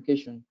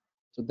psychoeducation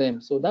to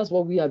them. So that's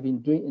what we have been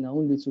doing in our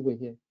own little way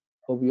here.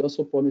 But we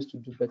also promise to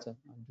do better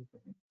and do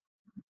better.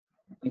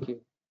 Thank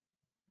you.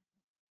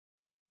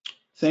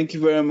 Thank you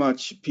very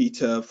much,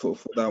 Peter, for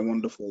that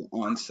wonderful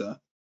answer.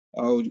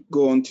 I'll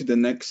go on to the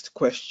next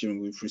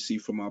question we've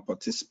received from our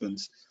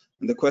participants.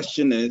 And the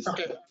question is...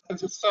 Okay,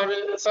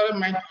 sorry,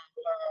 Mike.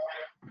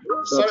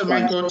 Sorry,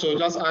 Michael, to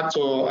just add to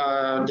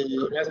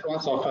the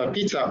response of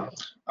Peter.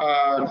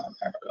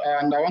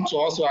 And I want to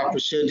also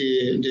appreciate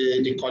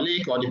the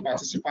colleague or the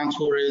participant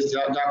who raised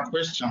that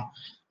question.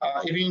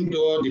 Even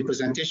though the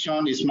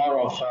presentation is more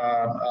of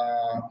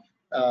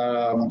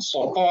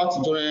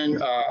support during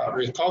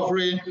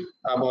recovery,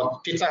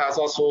 but Peter has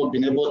also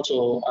been able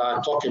to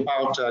talk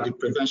about the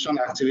prevention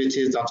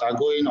activities that are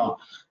going on.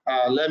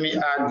 Let me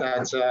add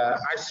that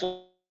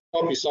ISSUP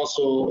is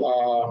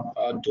also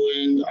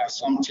doing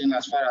something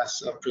as far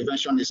as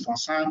prevention is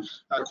concerned,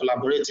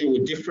 collaborating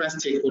with different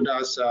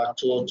stakeholders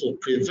to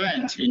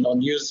prevent,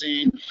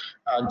 using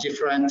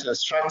different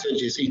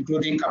strategies,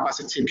 including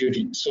capacity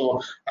building. So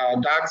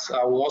we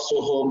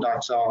also hope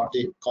that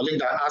the colleague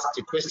that asked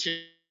the question,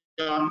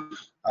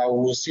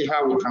 we'll see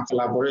how we can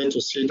collaborate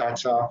to see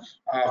that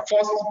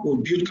first we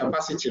build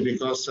capacity,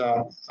 because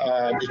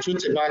the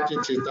truth about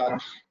it is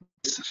that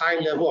high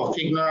level of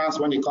ignorance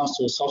when it comes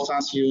to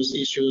substance use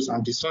issues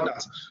and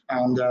disorders.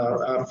 And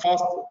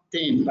first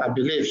thing I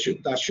believe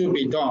that should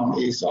be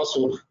done is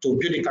also to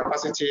build the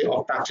capacity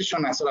of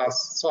practitioners so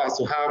as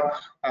to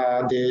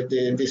have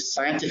the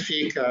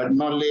scientific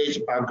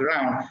knowledge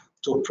background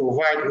to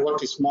provide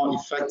what is more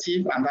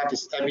effective, and that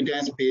is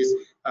evidence-based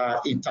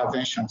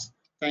interventions.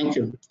 Thank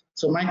you.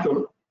 So,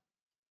 Michael.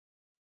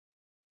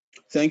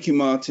 Thank you,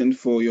 Martin,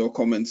 for your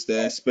comments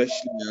there,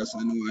 especially as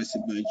I know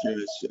ISSUP Nigeria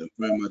is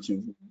very much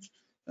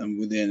involved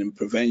within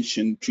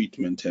prevention,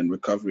 treatment, and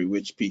recovery,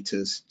 which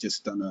Peter's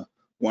just done a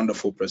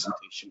wonderful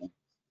presentation on.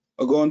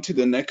 I'll go on to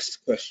the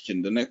next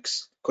question. The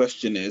next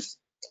question is,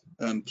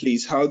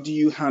 please, how do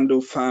you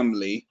handle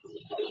family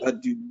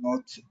that do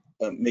not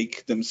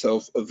make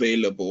themselves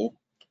available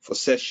for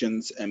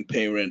sessions and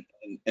parent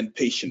and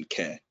patient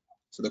care?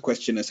 So the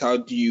question is, how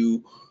do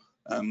you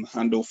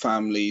handle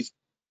families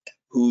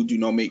who do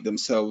not make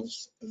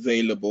themselves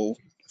available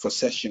for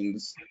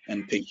sessions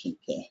and patient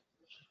care?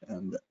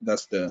 And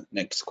that's the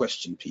next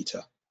question,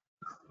 Peter.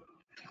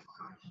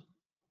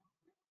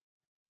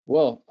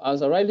 Well,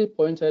 as I rightly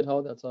pointed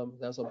out, that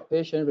there are some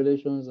patient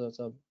relations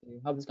that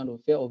have this kind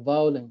of fear of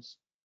violence,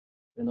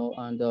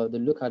 and they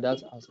look at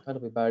that as kind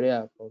of a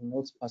barrier for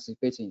not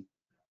participating.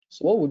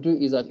 So what we do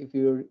is that if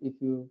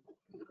you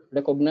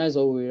recognize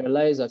or we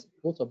realize that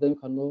both of them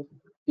cannot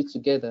be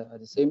together at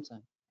the same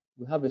time,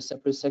 we have a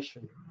separate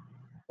section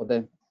for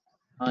them.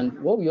 And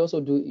what we also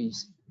do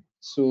is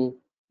to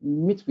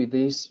meet with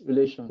these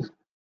relations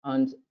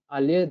and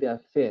allay their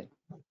fear.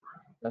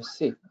 That's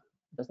it.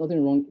 There's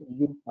nothing wrong in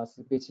you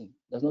participating.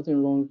 There's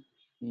nothing wrong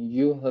in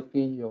you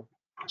helping your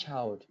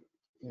child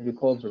in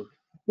recovery.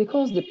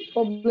 Because the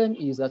problem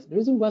is that the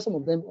reason why some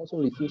of them also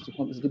refuse to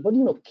come is the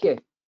burden of care.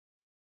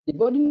 The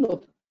burden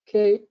of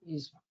care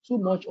is too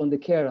much on the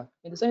carer,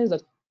 in the sense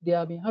that they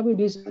have been having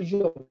this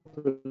issue of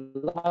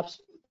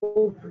relapse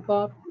over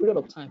a period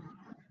of time.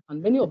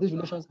 And many of these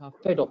relations have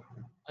fed up,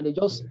 and they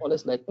just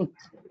always like,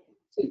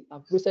 see,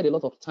 I've wasted a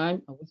lot of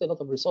time, I've wasted a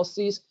lot of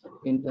resources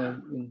in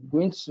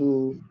going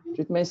to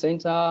treatment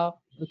center,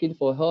 looking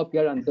for help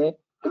here and there.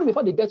 Even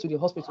before they get to the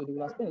hospital, they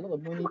will spend a lot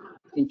of money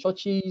in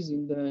churches,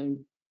 in the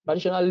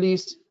traditional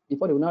list,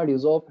 before they will now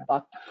resort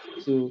back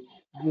to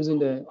using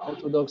the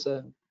orthodox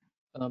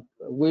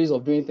ways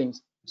of doing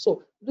things.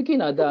 So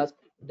looking at that,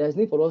 there's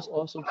need for us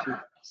also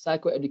to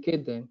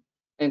psychoeducate them,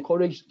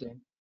 encourage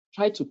them,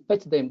 try to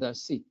pet them that,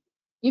 see,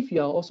 if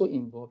you are also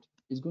involved,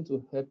 it's going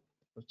to help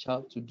your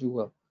child to do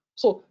well.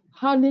 So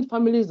handling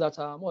families that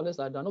are more or less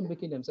that they're not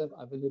making themselves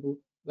available,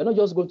 we're not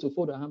just going to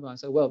fold our hands and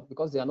say, well,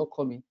 because they are not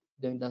coming,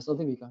 then there's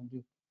nothing we can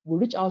do. We'll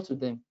reach out to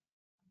them.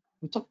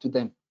 We talk to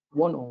them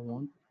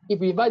one-on-one. If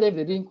we invite them, if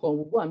they didn't come,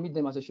 we'll go and meet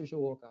them as a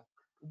social worker.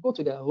 We'll go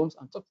to their homes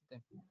and talk to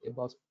them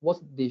about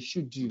what they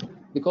should do,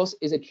 because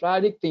it's a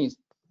tragic thing.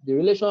 The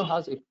relation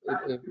has a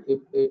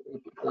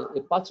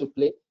part to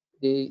play.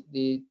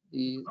 The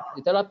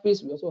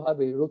therapist will also have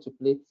a role to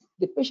play.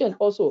 The patient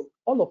also,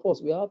 all of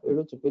us, we have a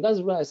role to play. That's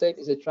why I said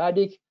it's a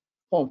tragic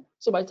form.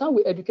 So by the time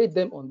we educate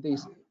them on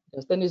this,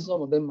 there's tendency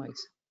some of them might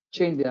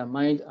change their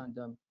mind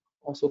and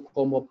also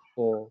come up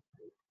for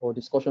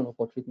discussion or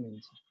for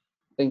treatment.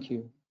 Thank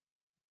you.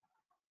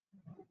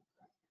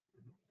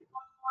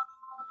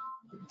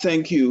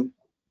 Thank you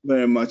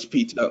very much,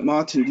 Peter.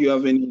 Martin, do you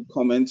have any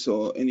comments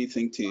or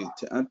anything to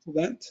add to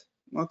that,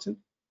 Martin?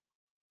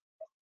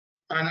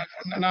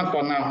 Not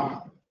for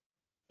now.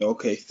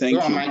 Okay, thank you.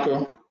 Go on,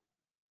 Michael.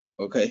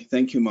 Okay,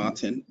 thank you,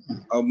 Martin.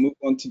 I'll move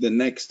on to the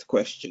next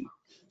question.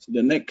 So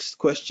the next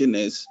question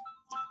is,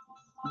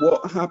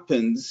 what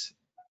happens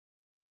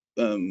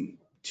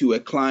to a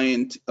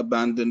client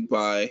abandoned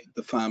by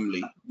the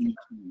family due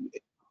to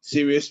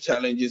serious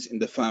challenges in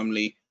the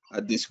family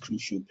at this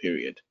crucial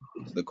period.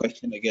 So the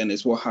question again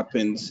is, what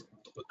happens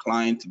if a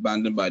client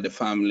abandoned by the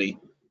family,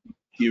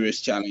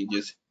 serious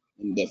challenges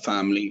in the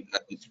family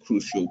at this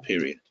crucial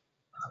period?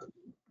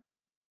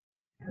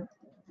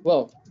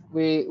 Well,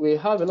 we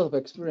have a lot of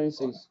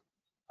experiences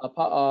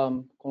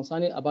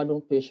concerning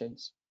abandoned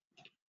patients.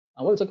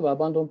 And when we talk about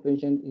abandoned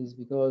patients is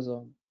because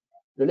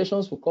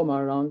relations will come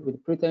around with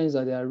the pretense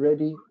that they are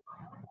ready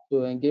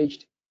to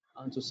engage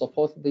and to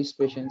support these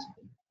patients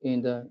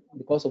in the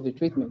course of the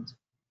treatment.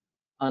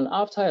 And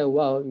after a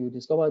while, you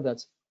discover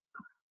that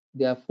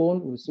their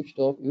phone will switch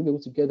off. You'll be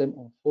able to get them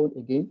on phone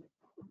again.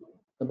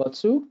 Number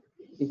two,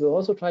 if you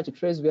also try to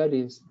trace where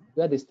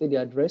they stay,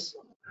 their address,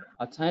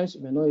 at times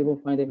you may not even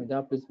find them in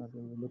that place, but they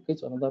will locate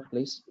to another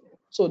place.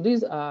 So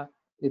these are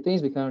the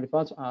things we can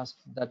refer to as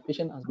that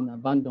patient has been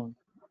abandoned.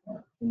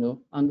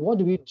 And what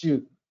do we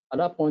do at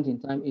that point in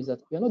time is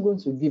that we are not going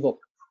to give up.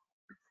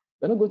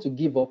 We're not going to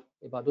give up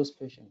about those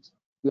patients.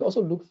 We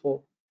also look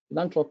for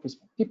philanthropists,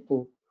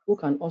 people who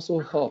can also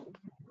help,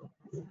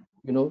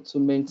 to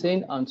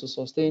maintain and to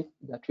sustain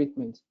their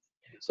treatment,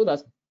 so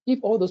that if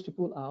all those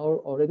people are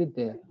already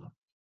there,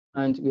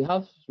 and we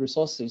have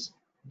resources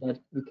that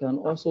we can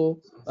also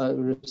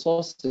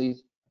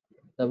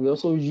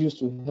use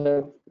to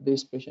help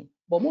this patient.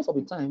 But most of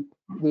the time,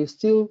 we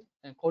still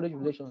encourage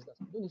relations that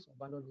you don't need to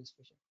abandon this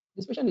patient.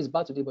 This patient is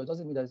bad today, but it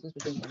doesn't mean that this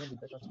patient cannot be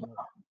better tomorrow.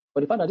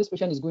 But the fact that this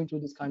patient is going through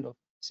this kind of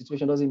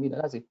situation doesn't mean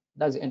that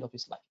that's the end of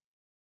his life.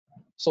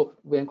 So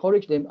we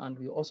encourage them and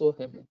we also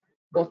help them.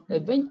 But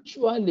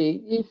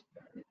eventually, if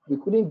we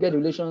couldn't get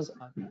relations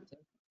at that time,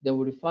 then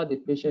we refer the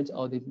patient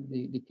or the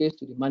case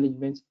to the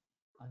management,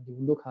 and they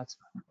will look at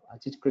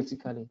it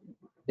critically.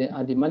 Then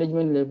at the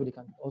management level, they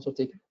can also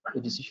take a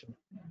decision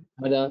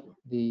whether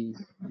they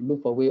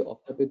look for a way of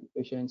helping the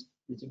patient,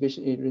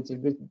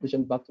 integrate the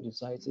patient back to the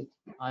society.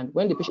 And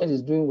when the patient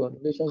is doing well, the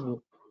relations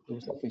will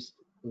surface.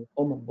 They will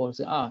come on board and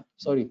say,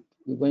 sorry,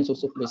 we went to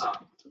so place,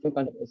 different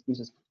kind of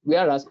excuses.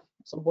 Whereas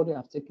somebody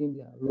has taken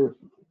their role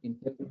in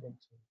helping them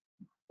to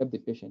help the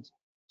patient.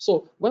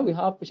 So when we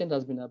have patient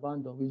that's been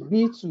abandoned,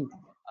 we too,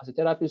 as a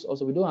therapist,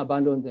 also we don't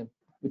abandon them.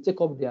 We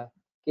take up their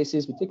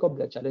cases, we take up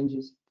their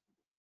challenges,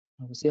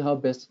 and we see how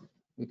best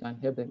we can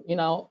help them. In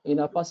our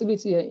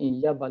facility here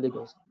in Yaba,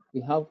 Lagos,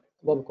 we have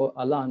what we call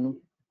Alanu.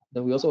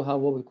 Then we also have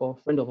what we call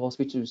Friend of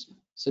Hospitals.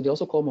 So they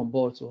also come on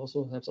board to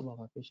also help some of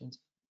our patients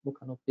who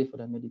cannot pay for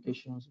their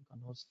medications, who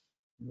cannot,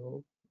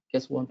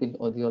 get one thing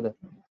or the other.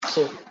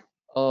 So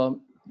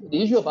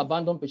the issue of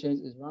abandoned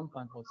patients is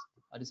rampant, but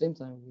at the same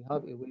time, we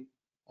have a way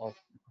of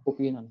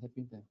coping and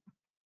helping them.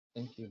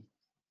 Thank you.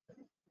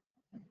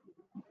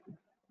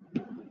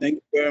 Thank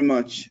you very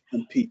much,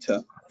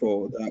 Peter,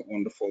 for that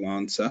wonderful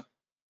answer.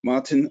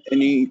 Martin,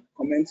 any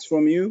comments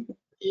from you?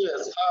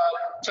 Yes,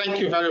 thank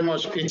you very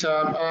much, Peter.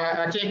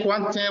 I think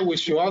one thing we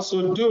should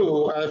also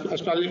do,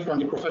 especially from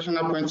the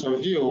professional point of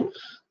view,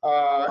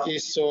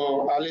 is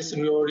to at least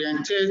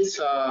reorientate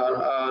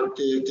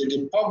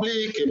the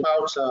public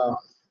about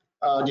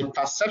the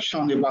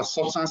perception about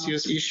substance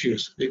use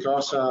issues,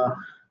 because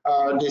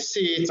they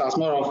see it as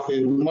more of a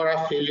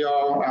moral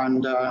failure,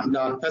 and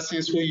the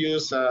persons who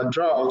use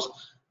drugs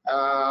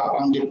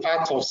on the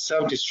path of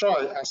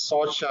self-destroy as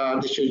such,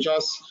 they should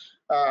just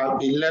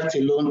be left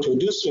alone to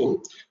do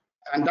so.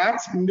 And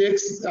that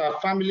makes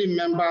family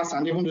members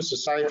and even the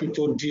society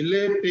to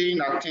delay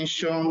paying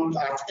attention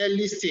at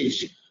early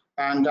stage.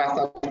 And at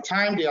the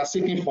time they are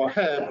seeking for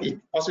help, it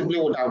possibly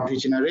would have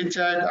degenerated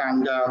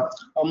and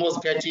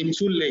almost getting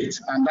too late.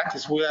 And that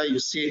is where you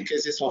see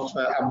cases of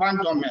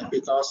abandonment,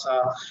 because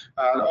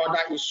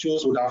other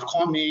issues would have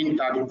come in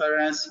that the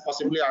parents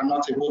possibly are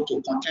not able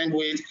to contend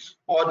with.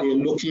 All they're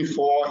looking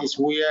for is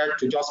where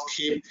to just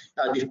keep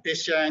the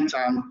patient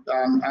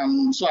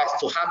and so as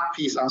to have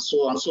peace and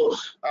so on. So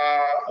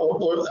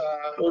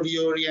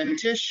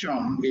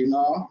orientation,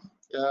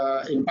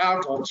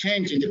 about or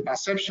change in the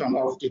perception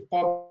of the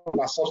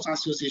public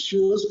substance use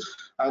issues,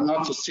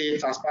 not to say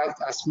it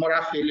as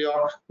moral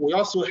failure. We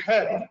also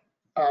help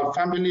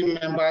family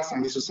members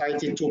and the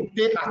society to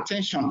pay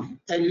attention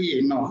early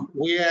enough,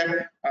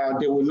 where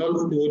they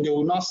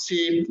will not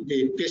see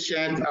the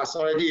patient as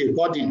already a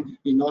burden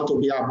to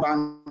be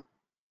abandoned.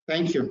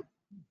 Thank you.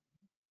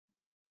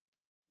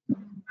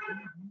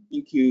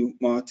 Thank you,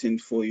 Martin,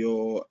 for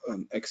your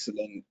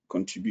excellent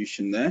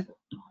contribution there.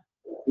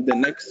 The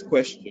next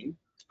question,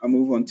 I'll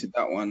move on to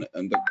that one.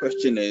 And the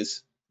question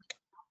is,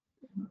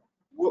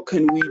 what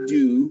can we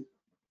do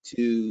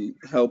to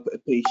help a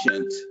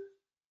patient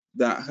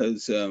that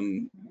has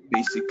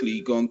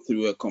basically gone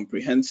through a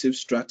comprehensive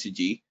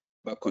strategy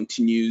but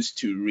continues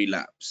to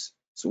relapse?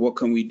 So what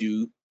can we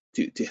do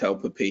to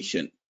help a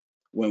patient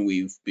when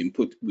we've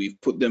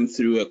put them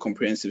through a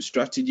comprehensive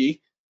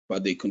strategy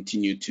but they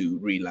continue to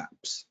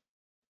relapse?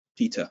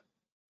 Peter.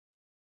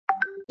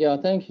 Yeah,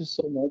 thank you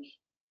so much.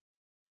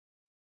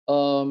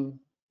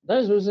 That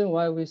is the reason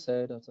why we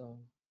said that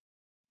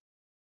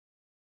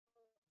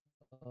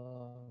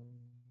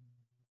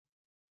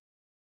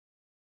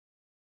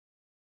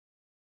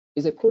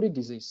it's a chronic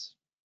disease,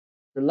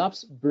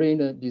 relapsing brain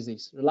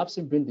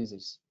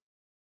disease.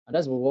 And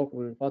that's what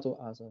we refer to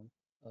as a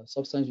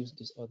substance use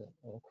disorder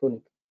or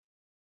chronic.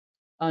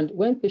 And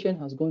when patient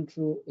has gone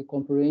through a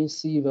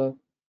comprehensive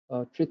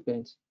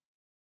treatment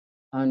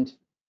and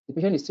the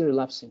patient is still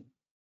relapsing,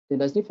 then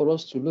there's need for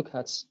us to look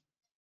at,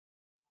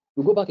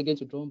 we go back again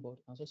to drawing board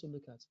and also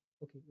look at,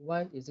 okay,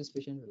 why is this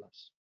patient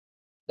relapse?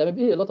 There may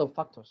be a lot of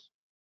factors.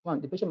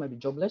 One, the patient might be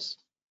jobless.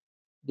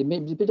 The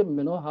patient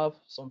may not have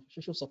some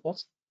social support,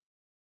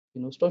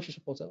 strong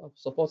social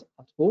support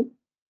at home.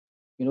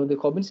 The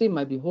community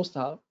might be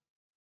hostile,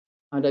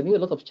 and there may be a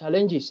lot of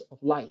challenges of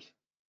life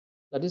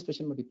that this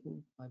patient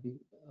might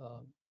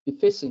be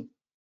facing.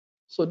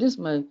 So this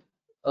might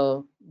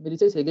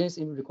meditate against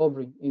him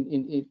recovering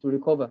to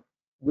recover.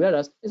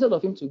 Whereas instead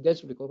of him to get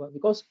to recover,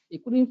 because he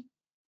couldn't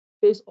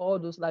face all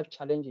those life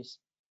challenges,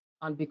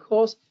 and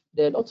because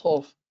there are a lot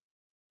of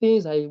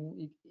things that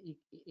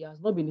he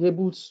has not been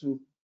able to,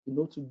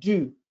 to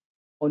do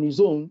on his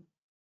own,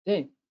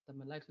 then that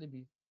might likely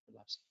be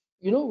relapse.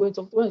 When we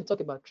talk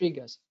about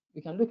triggers,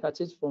 we can look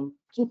at it from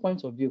 2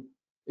 points of view.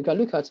 We can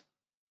look at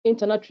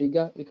internal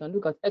trigger, we can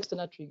look at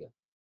external trigger.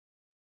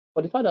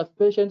 But the fact that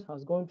patient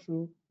has gone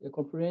through a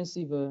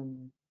comprehensive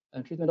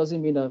treatment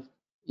doesn't mean that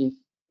if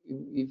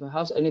it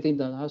has anything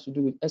that has to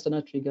do with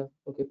external trigger,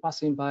 okay,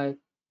 passing by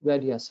where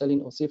they are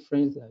selling or see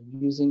friends they are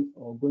using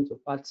or going to a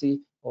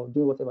party or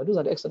doing whatever. Those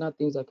are the external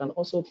things that can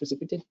also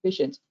precipitate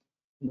patients,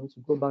 to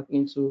go back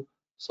into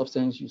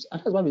substance use.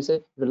 And that's why we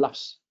say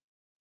relapse.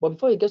 But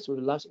before it gets to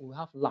relapse, we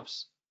have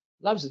lapse.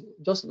 Lapse is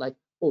just like,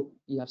 oh,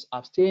 he has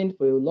abstained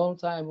for a long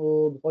time,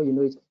 before you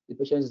know it, the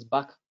patient is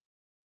back.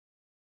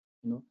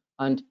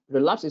 And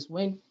relapse is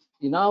when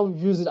you now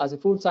use it as a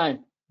full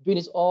time, doing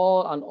it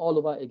all and all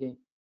over again.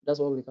 That's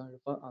what we can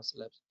refer as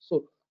relapse.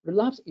 So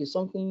relapse is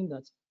something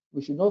that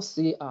we should not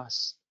see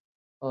as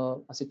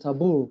a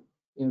taboo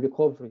in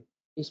recovery.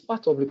 It's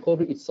part of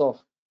recovery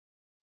itself.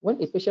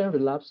 When a patient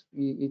relapses,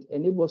 it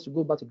enables us to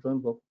go back to the drawing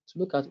board to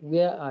look at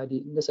where are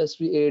the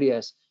necessary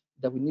areas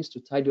that we need to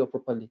tidy up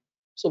properly.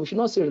 So we should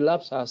not see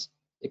relapse as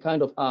a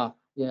kind of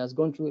he has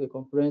gone through a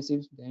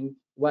comprehensive, then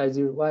why is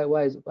it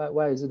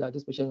that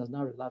this patient has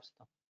now relapsed?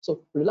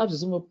 So relapse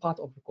is even part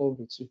of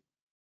recovery too.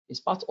 It's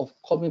part of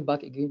coming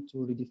back again to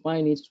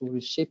redefine it, to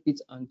reshape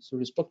it, and to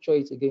restructure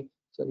it again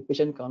so the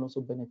patient can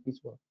also benefit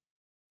well.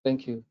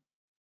 Thank you.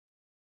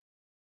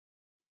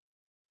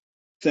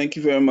 Thank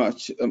you very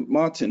much.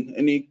 Martin,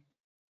 any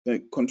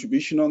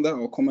contribution on that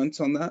or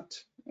comments on that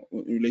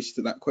in relation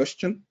to that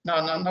question? No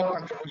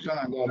contribution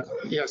on that.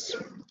 Yes,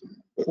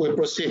 we'll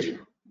proceed.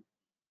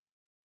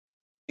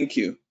 Thank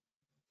you.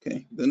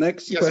 Okay, the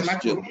next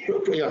question.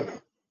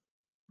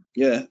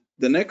 The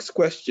next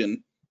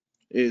question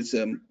is,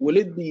 will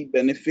it be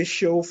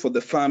beneficial for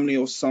the family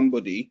of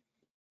somebody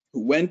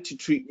who went to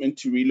treatment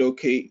to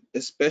relocate,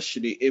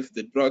 especially if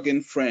the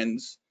drugging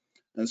friends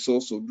and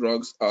source of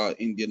drugs are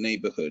in their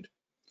neighborhood?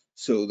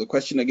 So the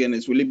question again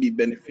is, will it be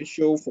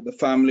beneficial for the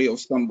family of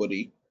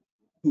somebody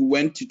who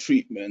went to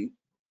treatment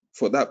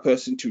for that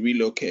person to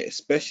relocate,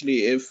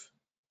 especially if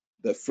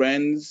the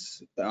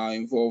friends are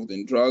involved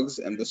in drugs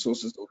and the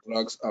sources of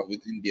drugs are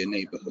within their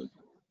neighborhood?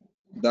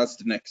 That's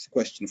the next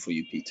question for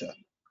you, Peter.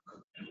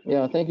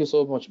 Yeah, thank you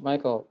so much,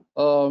 Michael.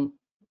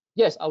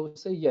 Yes, I would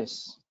say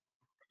yes.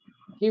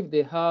 If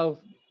they have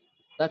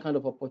that kind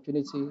of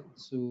opportunity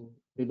to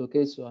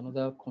relocate to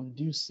another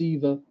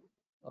conducive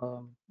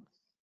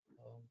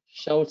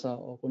shelter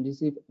or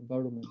conducive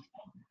environment,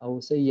 I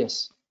would say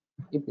yes,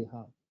 if they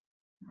have.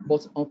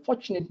 But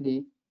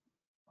unfortunately,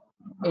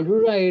 in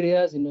rural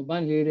areas, in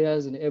urban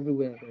areas, and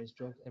everywhere, there is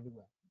drugs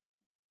everywhere.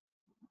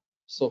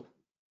 So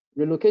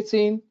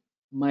relocating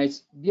might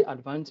be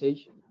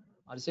advantage,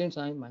 at the same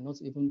time might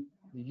not even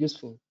be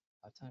useful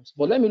at times.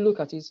 But let me look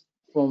at it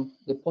from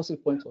the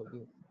positive point of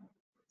view.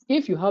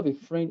 If you have a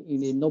friend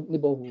in a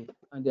neighborhood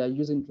and they are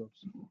using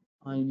drugs,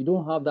 and you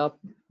don't have that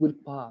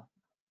willpower,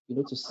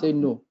 to say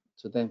no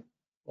to them,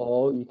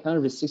 or you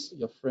can't resist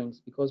your friends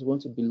because you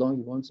want to belong,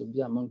 you want to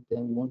be among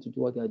them, you want to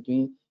do what they are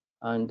doing,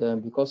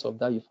 and because of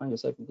that, you find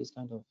yourself in this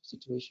kind of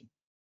situation,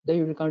 then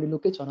you can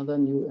relocate to another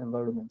new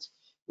environment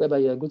whereby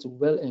you are going to be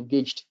well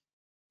engaged,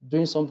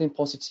 doing something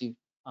positive,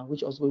 and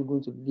which also is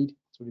going to lead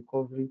to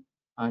recovery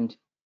and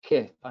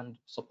care and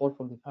support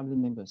from the family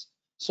members.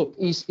 So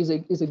it's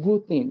a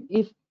good thing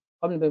if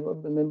family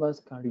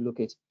members can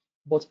relocate.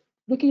 But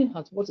looking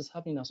at what is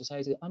happening in our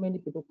society, how many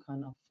people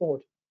can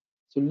afford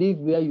to live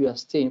where you are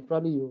staying?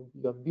 Probably you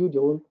have built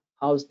your own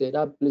house there,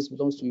 that place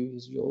belongs to you,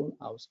 is your own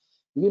house.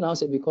 You now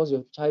say because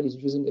your child is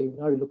using it, you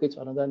now relocate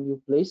to another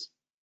new place,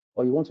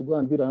 or you want to go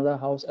and build another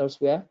house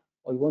elsewhere,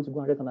 or you want to go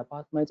and rent an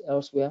apartment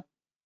elsewhere.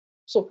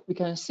 So we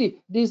can see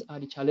these are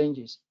the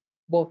challenges,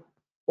 but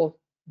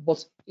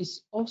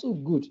it's also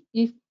good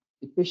if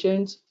the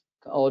patient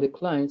or the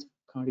client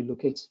can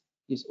relocate.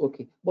 It's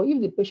okay. But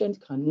if the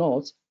patient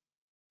cannot,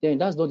 then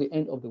that's not the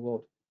end of the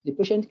world. The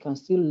patient can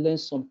still learn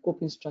some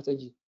coping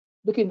strategy,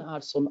 looking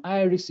at some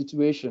high-risk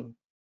situation.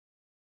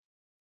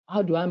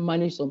 How do I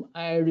manage some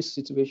high-risk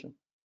situation?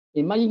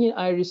 In managing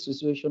high-risk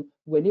situation,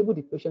 we enable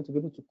the patient to be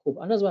able to cope.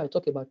 And that's why I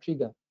talk about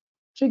trigger.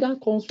 Trigger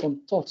comes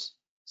from thoughts,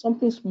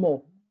 something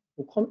small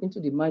will come into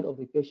the mind of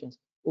the patient.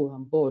 Oh,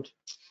 I'm bored.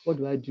 What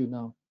do I do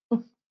now?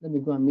 Let me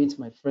go and meet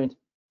my friend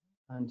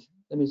and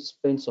let me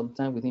spend some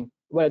time with him.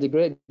 While the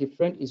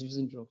friend is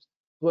using drugs.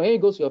 When he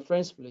goes to your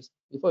friend's place,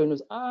 before he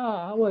knows,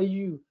 how are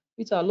you?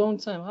 It's a long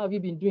time. How have you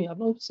been doing? I've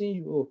not seen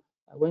you. Oh,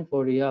 I went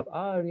for rehab.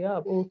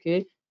 Rehab.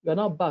 Okay. You are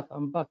now back.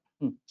 I'm back.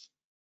 Do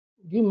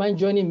you mind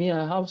joining me?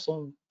 I have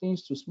some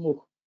things to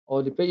smoke.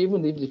 Or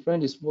even if the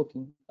friend is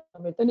smoking, I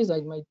mean, tennis,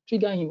 I might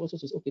trigger him also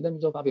to say, okay, let me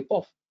just have a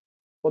puff.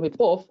 From a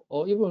puff,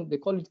 or even they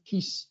call it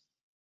kiss.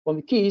 From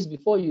the kiss,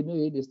 before you know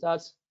it, they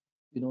start,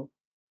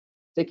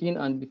 taking,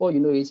 and before you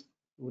know it,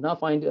 you will now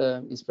find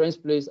his friend's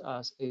place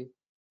as an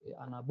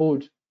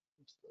abode,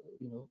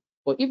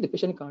 But if the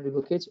patient can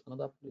relocate to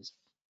another place,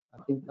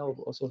 I think that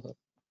will also help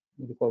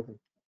in the recovery.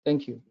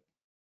 Thank you.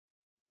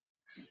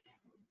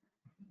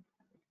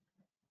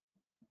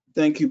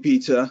 Thank you,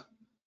 Peter,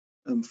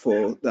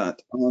 for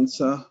that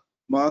answer.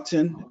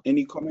 Martin,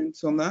 any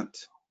comments on that?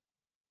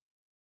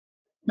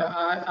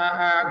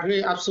 I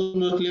agree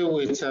absolutely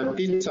with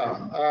Peter.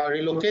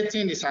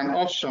 Relocating is an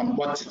option,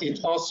 but it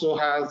also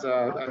has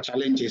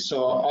challenges.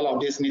 So all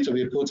of this need to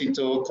be put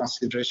into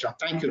consideration.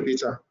 Thank you,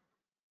 Peter.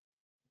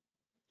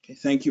 Okay,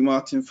 thank you,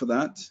 Martin, for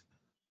that.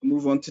 I'll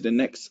move on to the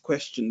next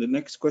question. The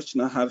next question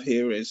I have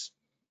here is,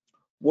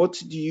 what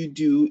do you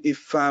do if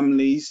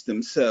families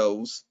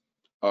themselves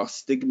are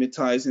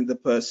stigmatizing the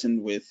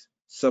person with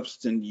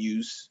substance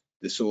use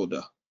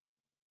disorder?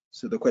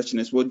 So the question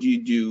is, what do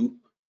you do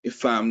if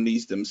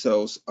families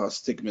themselves are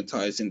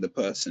stigmatizing the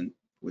person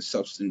with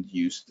substance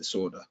use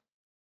disorder?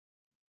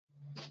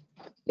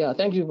 Yeah,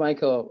 thank you,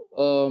 Michael.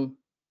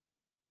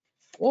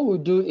 What we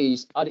do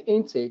is, at the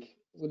intake,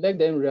 we let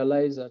them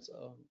realize that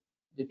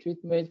the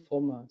treatment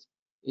format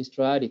is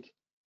triadic.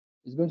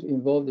 It's going to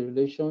involve the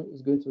relation,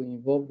 it's going to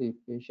involve the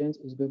patient,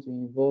 it's going to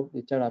involve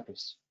the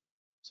therapist.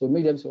 So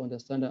make them to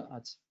understand that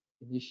at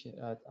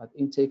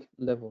intake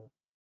level.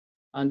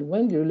 And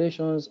when the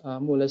relations are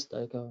more or less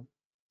like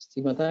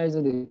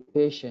stigmatizing the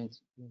patient,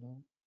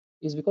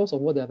 it's because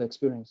of what they have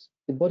experienced,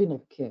 the burden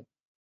of care.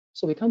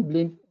 So we can't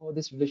blame all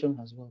this relation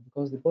as well,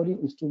 because the burden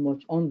is too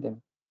much on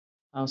them.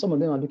 And some of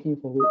them are looking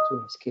for a way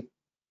to escape.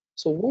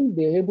 So when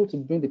they're able to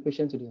bring the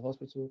patient to the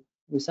hospital,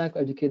 we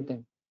psychoeducate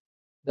them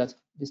that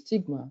the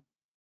stigma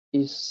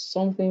is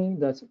something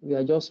that we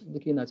are just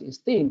looking at a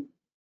stain.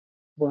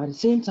 But at the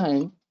same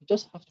time, you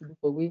just have to look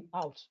for a way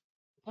out.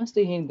 You can't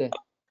stay in there.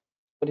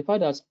 But the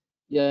fact that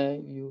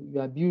you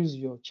abuse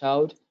your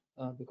child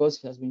because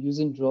he has been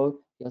using drugs,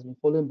 he has been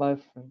followed by a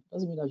friend,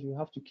 doesn't mean that you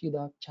have to kill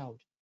that child.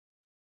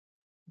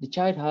 The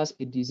child has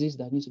a disease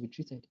that needs to be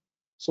treated.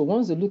 So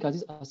once they look at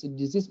it as a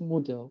disease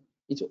model,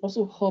 it will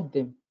also help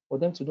them, for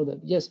them to know that,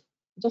 yes,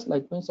 just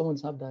like when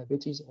someone's have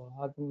diabetes or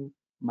having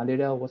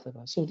malaria or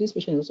whatever. So this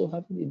patient is also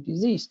having a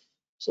disease.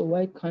 So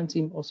why can't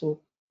he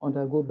also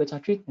undergo better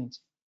treatment?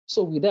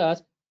 So with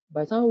that,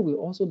 by the time we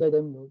also let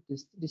them know,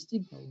 the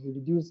stigma will be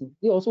reducing.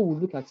 They also will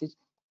look at it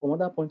from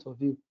another point of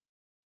view,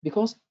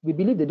 because we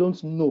believe they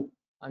don't know,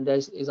 and there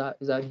is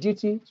our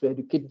duty to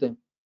educate them,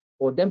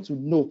 for them to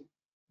know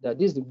that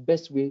this is the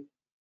best way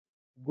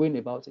going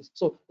about it.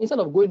 So instead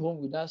of going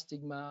home with that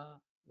stigma,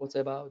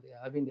 whatever they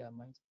are having in their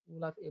minds, we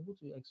will have able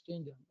to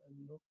exchange them,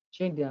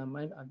 change their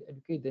mind and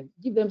educate them,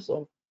 give them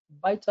some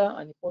vital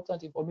and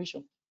important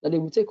information that they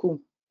will take home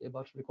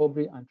about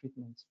recovery and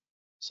treatment.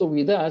 So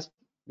with that,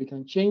 we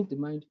can change the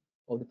mind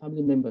of the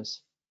family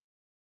members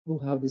who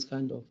have this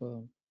kind of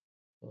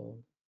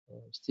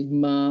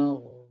stigma,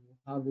 or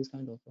have this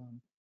kind of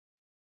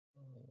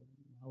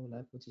how will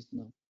I put it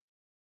now?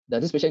 That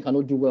this patient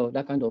cannot do well,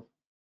 that kind of,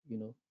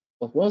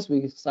 But once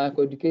we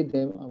psychoeducate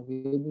them and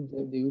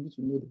they're able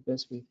to know the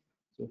best way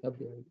to help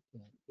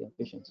their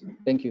patients.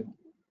 Thank you.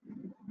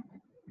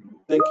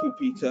 Thank you,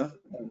 Peter.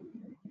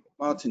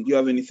 Martin, do you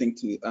have anything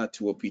to add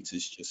to what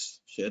Peter's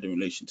just shared in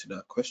relation to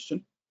that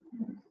question?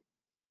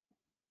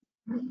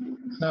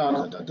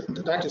 No,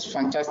 that is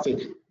fantastic.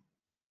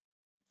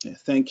 Yeah,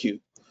 thank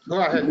you. Go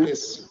ahead,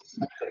 please.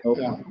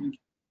 Okay. Yeah.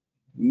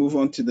 Move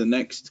on to the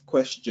next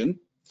question,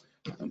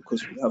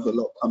 because we have a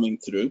lot coming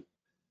through.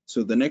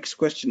 So the next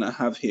question I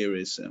have here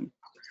is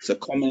it's a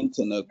comment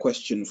and a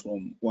question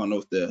from one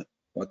of the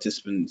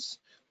participants.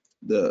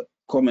 The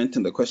comment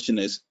and the question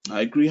is,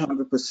 I agree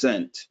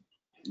 100%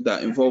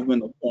 that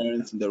involvement of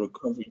parents in the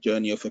recovery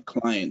journey of a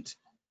client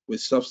with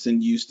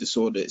substance use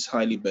disorder is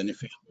highly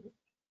beneficial.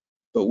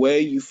 But where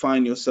you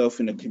find yourself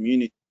in a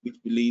community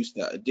which believes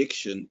that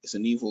addiction is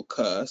an evil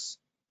curse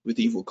with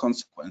evil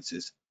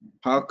consequences,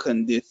 how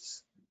can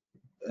this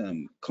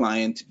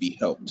client be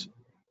helped?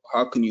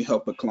 How can you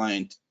help a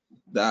client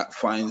that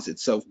finds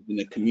itself in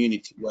a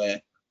community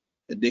where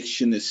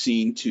addiction is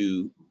seen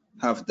to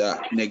have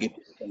that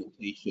negative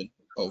connotation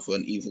of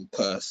an evil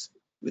curse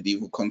with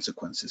evil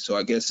consequences? So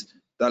I guess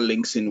that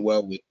links in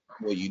well with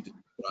what you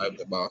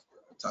described about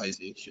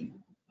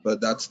stigmatization, but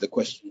that's the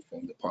question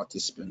from the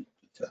participant,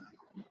 Peter.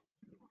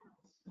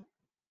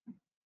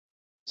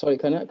 Sorry,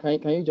 can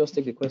you just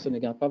take the question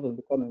again, apart from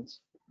the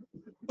comments?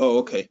 Oh,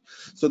 okay.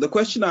 So the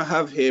question I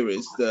have here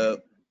is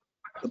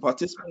The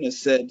participant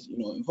has said,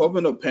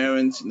 involvement of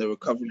parents in the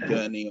recovery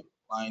journey of the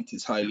client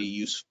is highly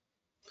useful.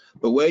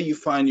 But where you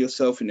find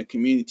yourself in a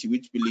community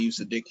which believes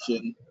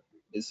addiction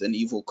is an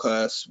evil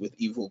curse with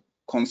evil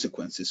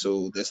consequences,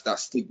 so there's that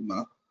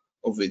stigma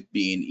of it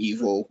being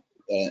evil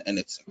and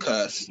it's a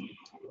curse,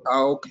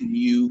 how can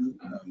you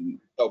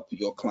help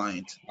your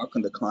client? How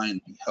can the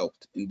client be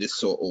helped in this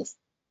sort of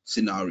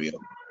scenario?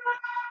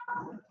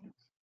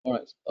 All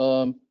right.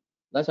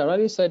 Like I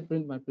already said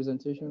during my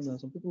presentation, that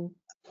some people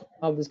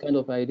have this kind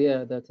of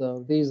idea that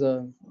this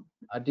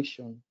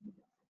addiction,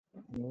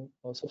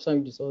 or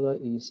substance disorder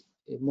is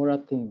a moral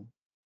thing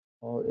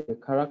or a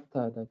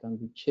character that can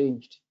be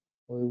changed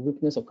or a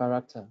weakness of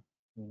character,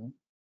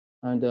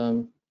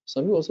 And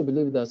some people also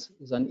believe that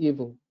it's an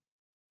evil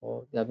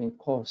or they have been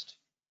caused.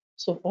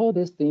 So all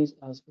these things,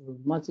 as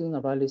Martin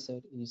Riley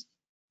said, is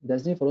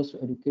there's need for us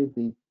to educate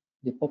the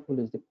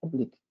populace, the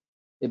public,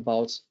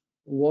 about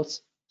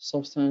what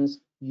substance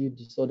use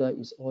disorder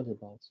is all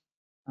about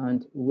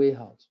and way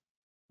out.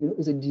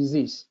 It's a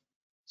disease.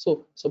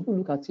 So some people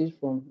look at it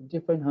from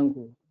different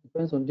angles,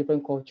 depends on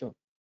different culture.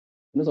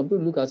 Some people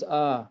look at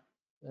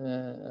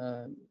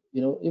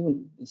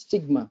even the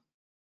stigma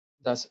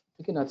that's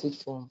looking at it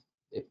from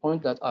a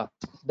point that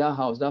that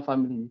house, that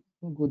family,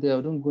 don't go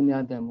there, don't go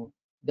near them.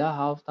 That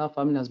house, that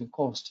family has been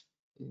cursed.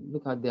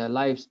 Look at their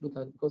lives,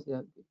 because they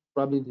are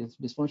probably this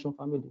dysfunctional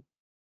family,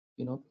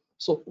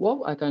 So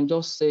what I can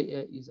just say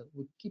here is that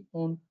we keep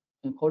on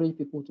encouraging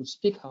people to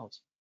speak out,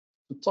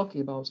 to talk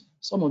about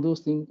some of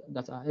those things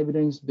that are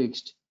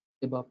evidence-based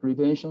about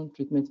prevention,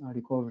 treatment, and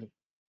recovery,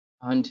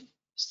 and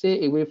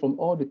stay away from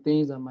all the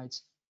things that might,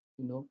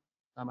 that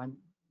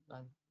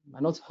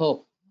might not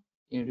help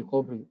in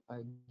recovery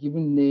by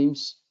giving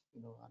names,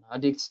 an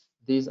addict,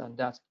 this and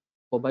that.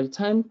 But by the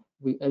time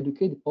we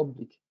educate the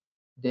public,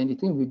 then the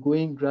thing will be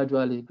going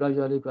gradually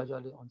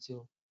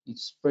until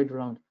it's spread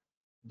around.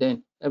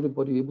 Then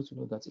everybody will be able to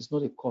know that it's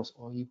not a cause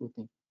or evil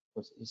thing,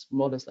 but it's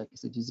more or less like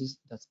it's a disease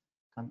that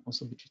can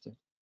also be treated.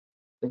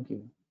 Thank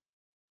you.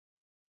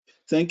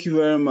 Thank you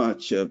very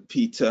much,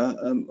 Peter.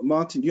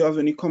 Martin, do you have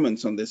any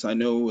comments on this? I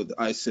know with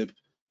ISSUP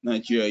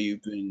Nigeria,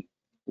 you've been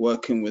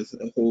working with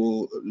a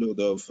whole load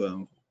of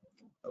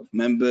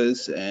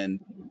members, and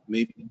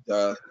maybe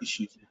the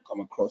issues you come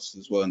across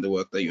as well in the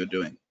work that you're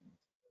doing.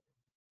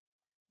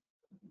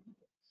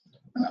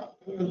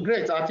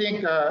 Great. I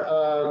think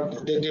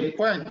the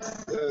point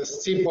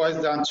still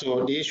boils down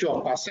to the issue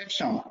of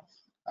perception.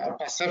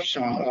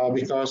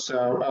 Because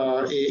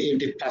if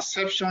the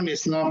perception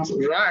is not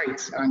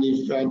right, and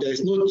if there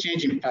is no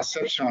change in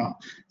perception,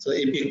 so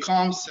it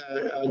becomes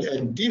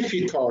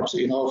difficult,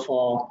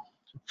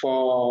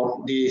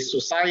 for the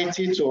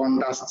society to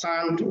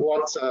understand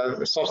what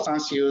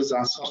substance use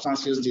and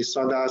substance use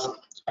disorders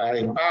are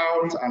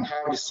about, and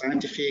how the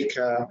scientific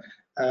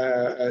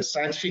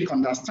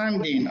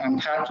understanding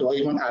and how to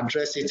even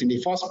address it in the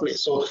first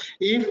place. So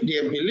if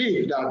they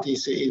believe that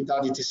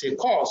it is a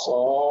cause,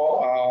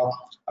 or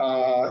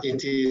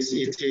it is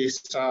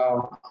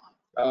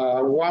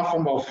one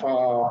form of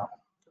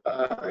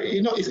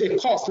it's a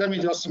cost. Let me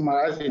just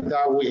summarize it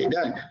that way.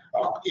 Then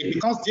it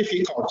becomes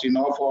difficult,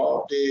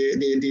 for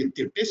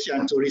the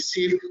patient to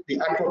receive the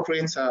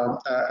appropriate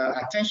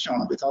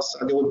attention, because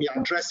they will be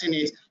addressing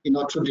it,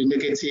 through the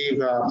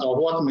negative or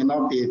what may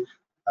not be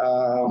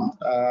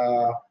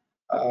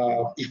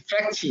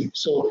effective.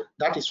 So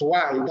that is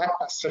why that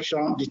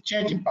perception, the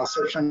change in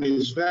perception,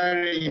 is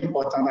very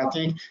important. I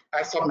think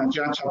ISSUP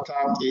Nigerian chapter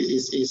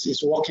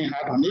is working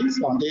hard on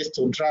this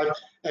to drive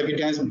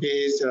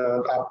evidence-based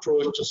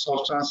approach to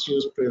substance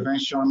use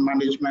prevention,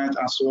 management,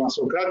 and so on.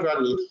 So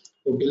gradually,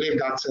 we believe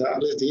that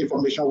at least the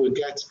information will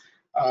get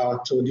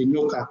to the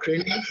local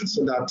clinic,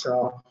 so that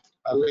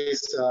at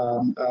least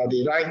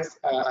the right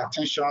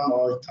attention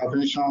or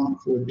intervention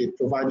will be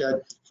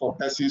provided for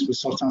persons with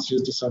substance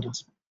use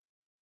disorders.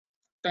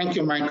 Thank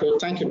you, Michael.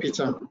 Thank you,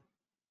 Peter.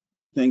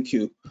 Thank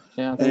you.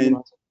 Yeah, thank you,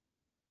 Martin.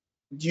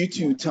 Due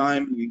to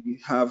time, we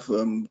have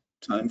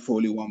time for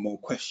only one more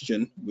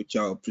question, which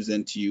I'll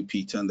present to you,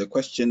 Peter. And the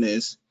question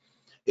is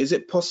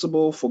it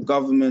possible for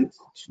government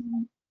to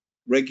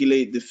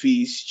regulate the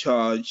fees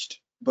charged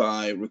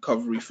by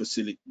recovery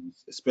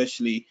facilities,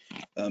 especially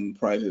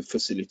private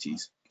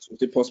facilities? So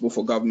is it possible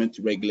for government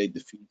to regulate the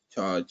fees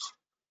charged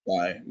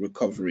by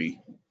recovery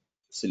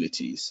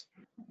facilities?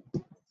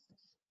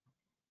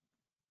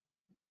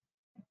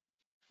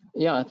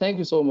 Yeah, thank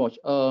you so much.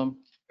 Let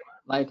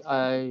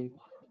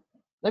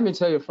me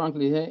tell you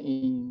frankly, here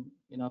in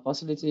our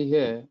facility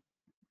here,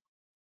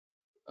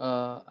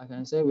 I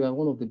can say we are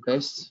one of the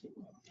best,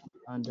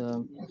 and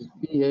the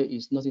fee here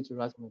is nothing to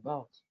write home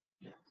about.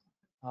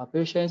 Our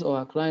patients or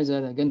our clients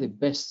are again the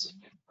best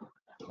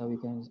that we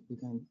can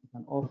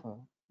offer.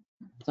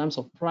 In terms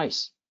of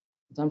price,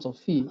 in terms of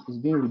fee, is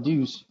being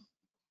reduced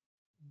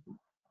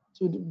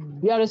to the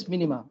barest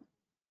minimum.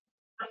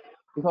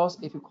 Because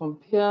if you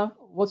compare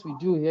what we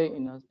do here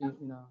in our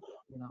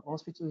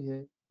hospital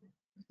here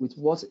with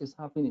what is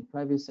happening in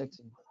private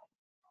sector,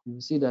 you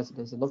will see that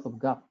there's a lot of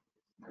gap.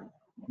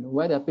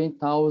 Where they're paying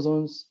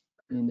thousands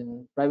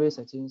in private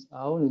settings,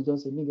 our own is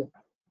just a meager,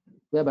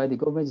 whereby the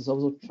government is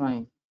also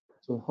trying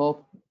to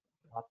help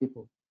our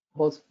people.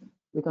 But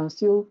we can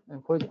still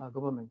encourage our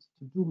government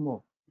to do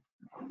more,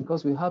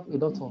 because we have a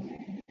lot of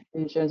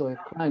patients or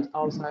clients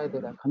outside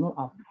there that cannot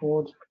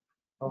afford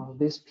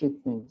these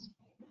treatments,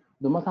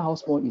 no matter how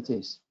small it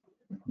is.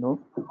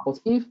 But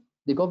if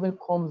the government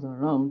comes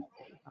around,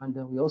 and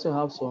then we also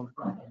have some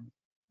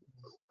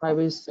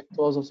private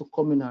sectors also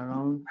coming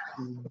around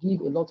to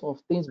give a lot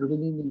of things we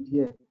really need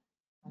here,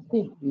 I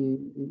think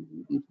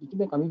the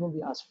treatment can even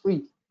be as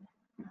free.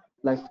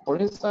 Like, for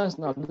instance,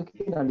 now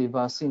looking at the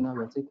vaccine, now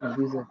we're taking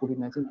this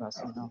COVID-19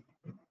 vaccine now.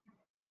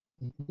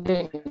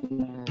 Here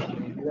in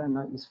Nigeria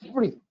now is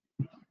free.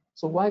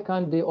 So why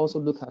can't they also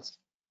look at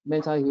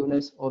mental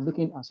illness or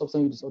looking at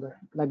substance use disorder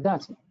like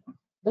that?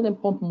 Let them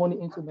pump money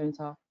into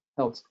mental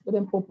health. Let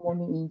them pump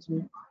money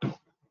into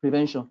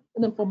prevention.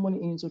 Let them pump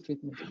money into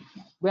treatment.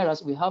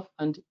 Whereas we have,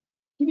 and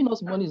giving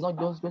us money is not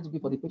just going to be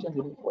for the patients,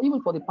 or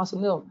even for the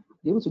personnel,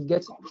 be able to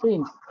get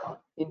trained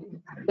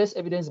in best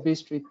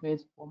evidence-based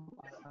treatment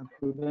and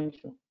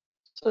prevention,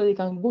 so they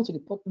can go to the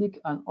public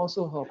and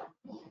also help.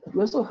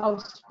 We also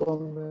have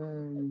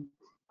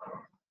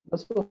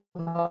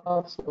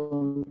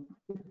some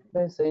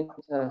treatment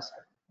centers,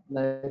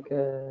 like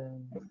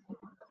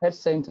health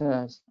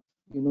centers,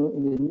 in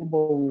the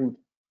neighborhood.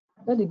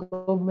 Let the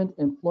government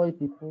employ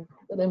people,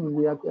 let them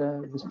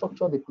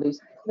restructure the place,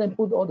 let them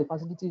put all the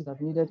facilities that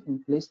are needed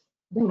in place.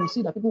 Then you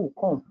see that people will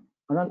come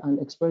around and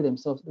express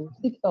themselves. They will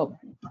seek help.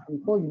 And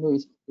before you know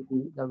it,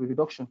 there will be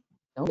reduction.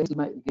 And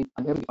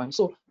everything.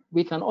 So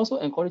we can also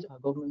encourage our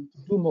government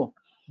to do more.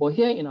 But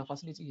here in our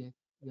facility here,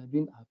 we are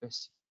doing our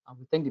best. And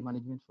we thank the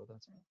management for that.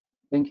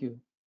 Thank you.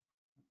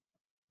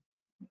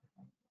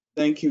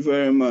 Thank you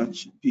very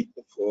much,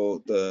 Peter,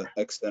 for the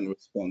excellent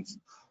response.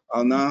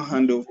 I'll now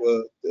hand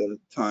over the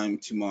time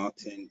to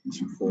Martin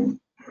for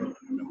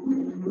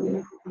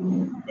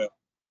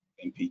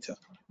and Peter.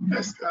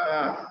 Yes,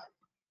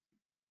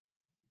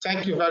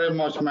 thank you very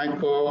much,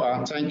 Michael,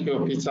 and thank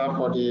you, Peter,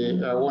 for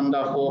the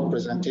wonderful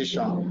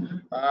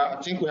presentation.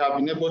 I think we have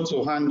been able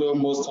to handle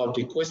most of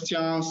the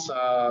questions,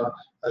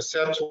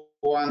 except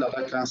one that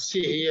I can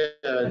see here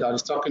that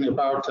is talking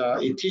about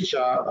a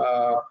teacher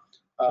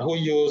who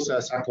used a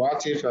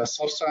psychoactive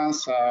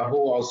substance, who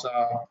was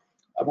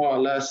more or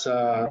less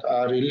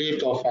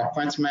relieved of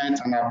appointment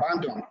and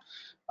abandoned.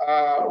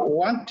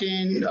 One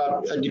thing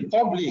the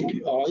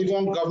public or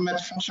even government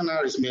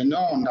functionaries may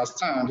not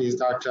understand is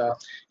that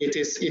it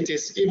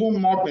is even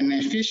more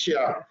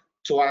beneficial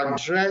to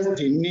address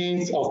the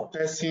needs of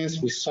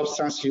persons with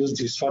substance use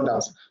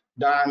disorders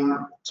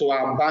than to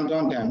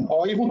abandon them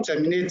or even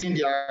terminating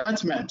their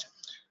appointment.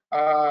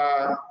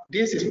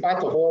 This is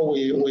part of what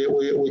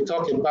we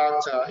talk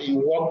about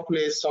in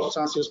workplace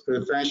substance use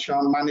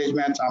prevention,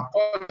 management, and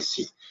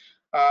policy.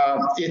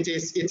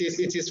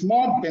 It is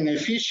more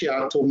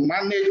beneficial to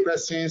manage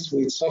persons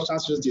with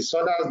substance use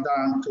disorders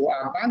than to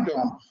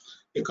abandon,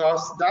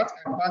 because that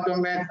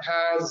abandonment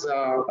has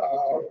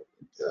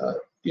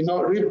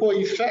ripple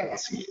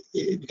effects.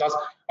 Because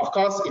of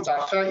course it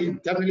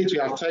definitely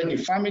will affect the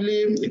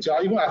family. It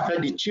will even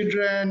affect the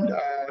children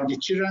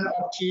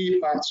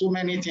upkeep, and so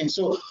many things.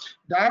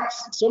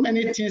 So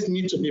many things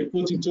need to be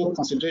put into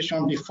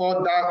consideration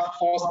before that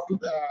first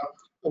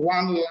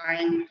one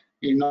line,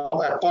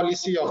 a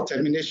policy of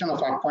termination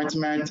of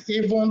appointment,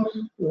 even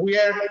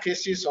where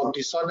cases of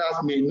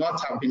disorders may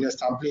not have been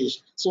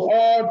established. So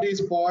all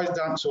this boils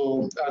down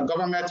to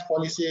government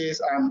policies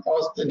and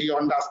also the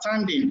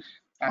understanding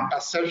and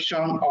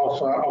perception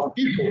of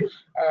people.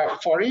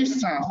 For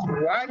instance,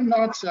 why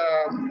not,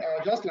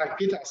 just like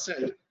Peter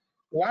said,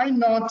 why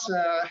not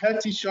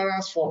health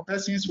insurance for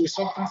persons with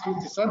substance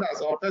use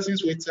disorders or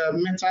persons with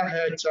mental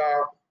health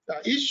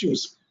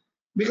issues?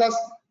 Because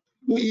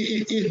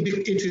it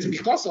is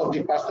because of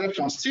the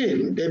perception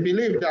still. They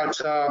believe that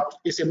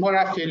it's a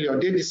moral failure.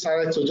 They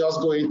decided to just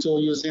go into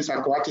using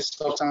psychoactive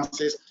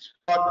substances,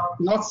 but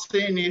not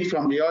seeing it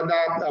from the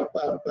other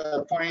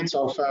points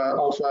of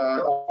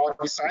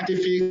the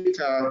scientific,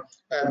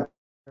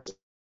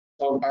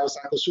 of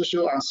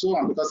biopsychosocial, and so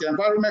on, because the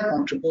environment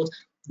contributes.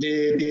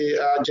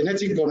 The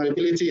genetic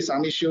vulnerability is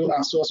an issue,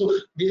 and so on. So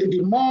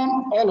the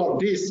more all of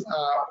this,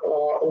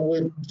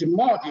 the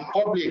more the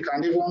public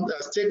and even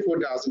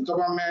stakeholders, the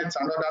government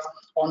and others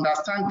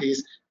understand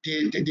this,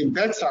 the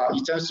better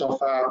in terms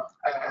of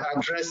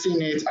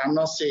addressing it and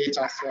not see it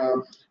as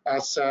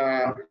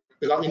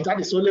because that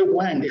is only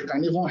when they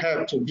can even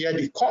help to bear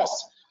the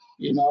cost.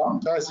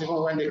 That's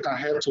even when they can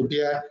help to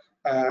bear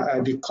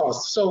the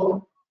cost.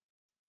 So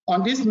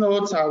on this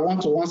note, I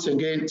want to once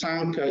again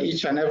thank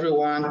each and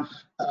everyone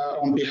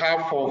on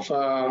behalf of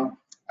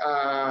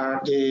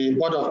the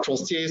Board of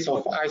Trustees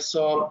of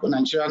ISSUP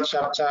Nigeria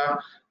chapter,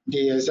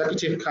 the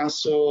Executive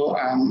Council,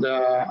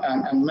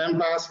 and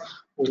members.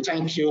 We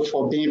thank you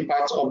for being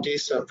part of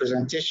this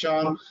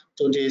presentation.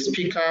 To the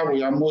speaker,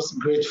 we are most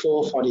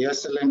grateful for the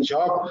excellent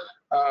job.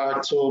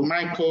 To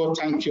Michael,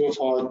 thank you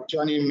for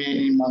joining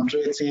me in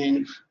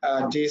moderating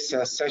this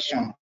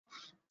session.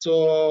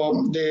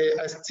 To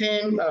the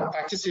esteemed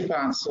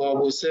participants,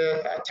 we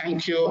say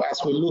thank you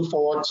as we look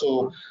forward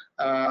to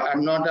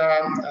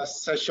another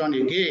session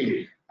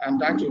again,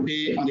 and that will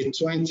be on the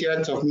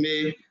 20th of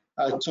May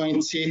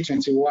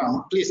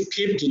 2021. Please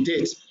keep the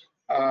date,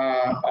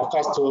 of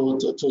course,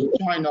 to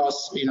join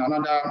us in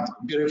another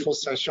beautiful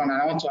session.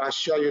 And I want to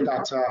assure you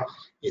that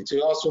it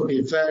will also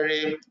be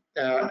very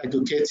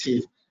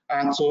educative.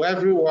 And to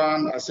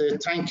everyone, I say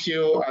thank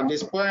you at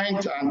this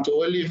point, and to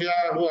Olivia,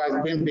 who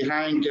has been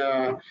behind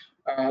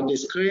the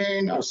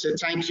screen, I'll say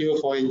thank you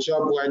for a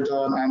job well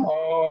done, and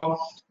all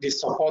the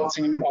support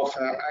team of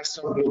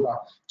ISSUP Global.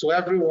 To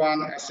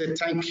everyone, I say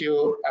thank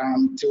you,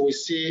 until we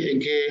see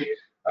again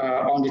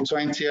on the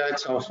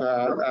 20th of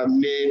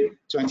May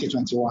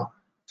 2021.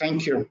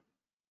 Thank you.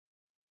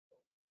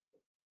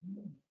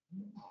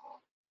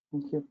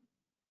 Thank you.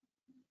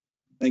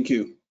 Thank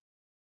you.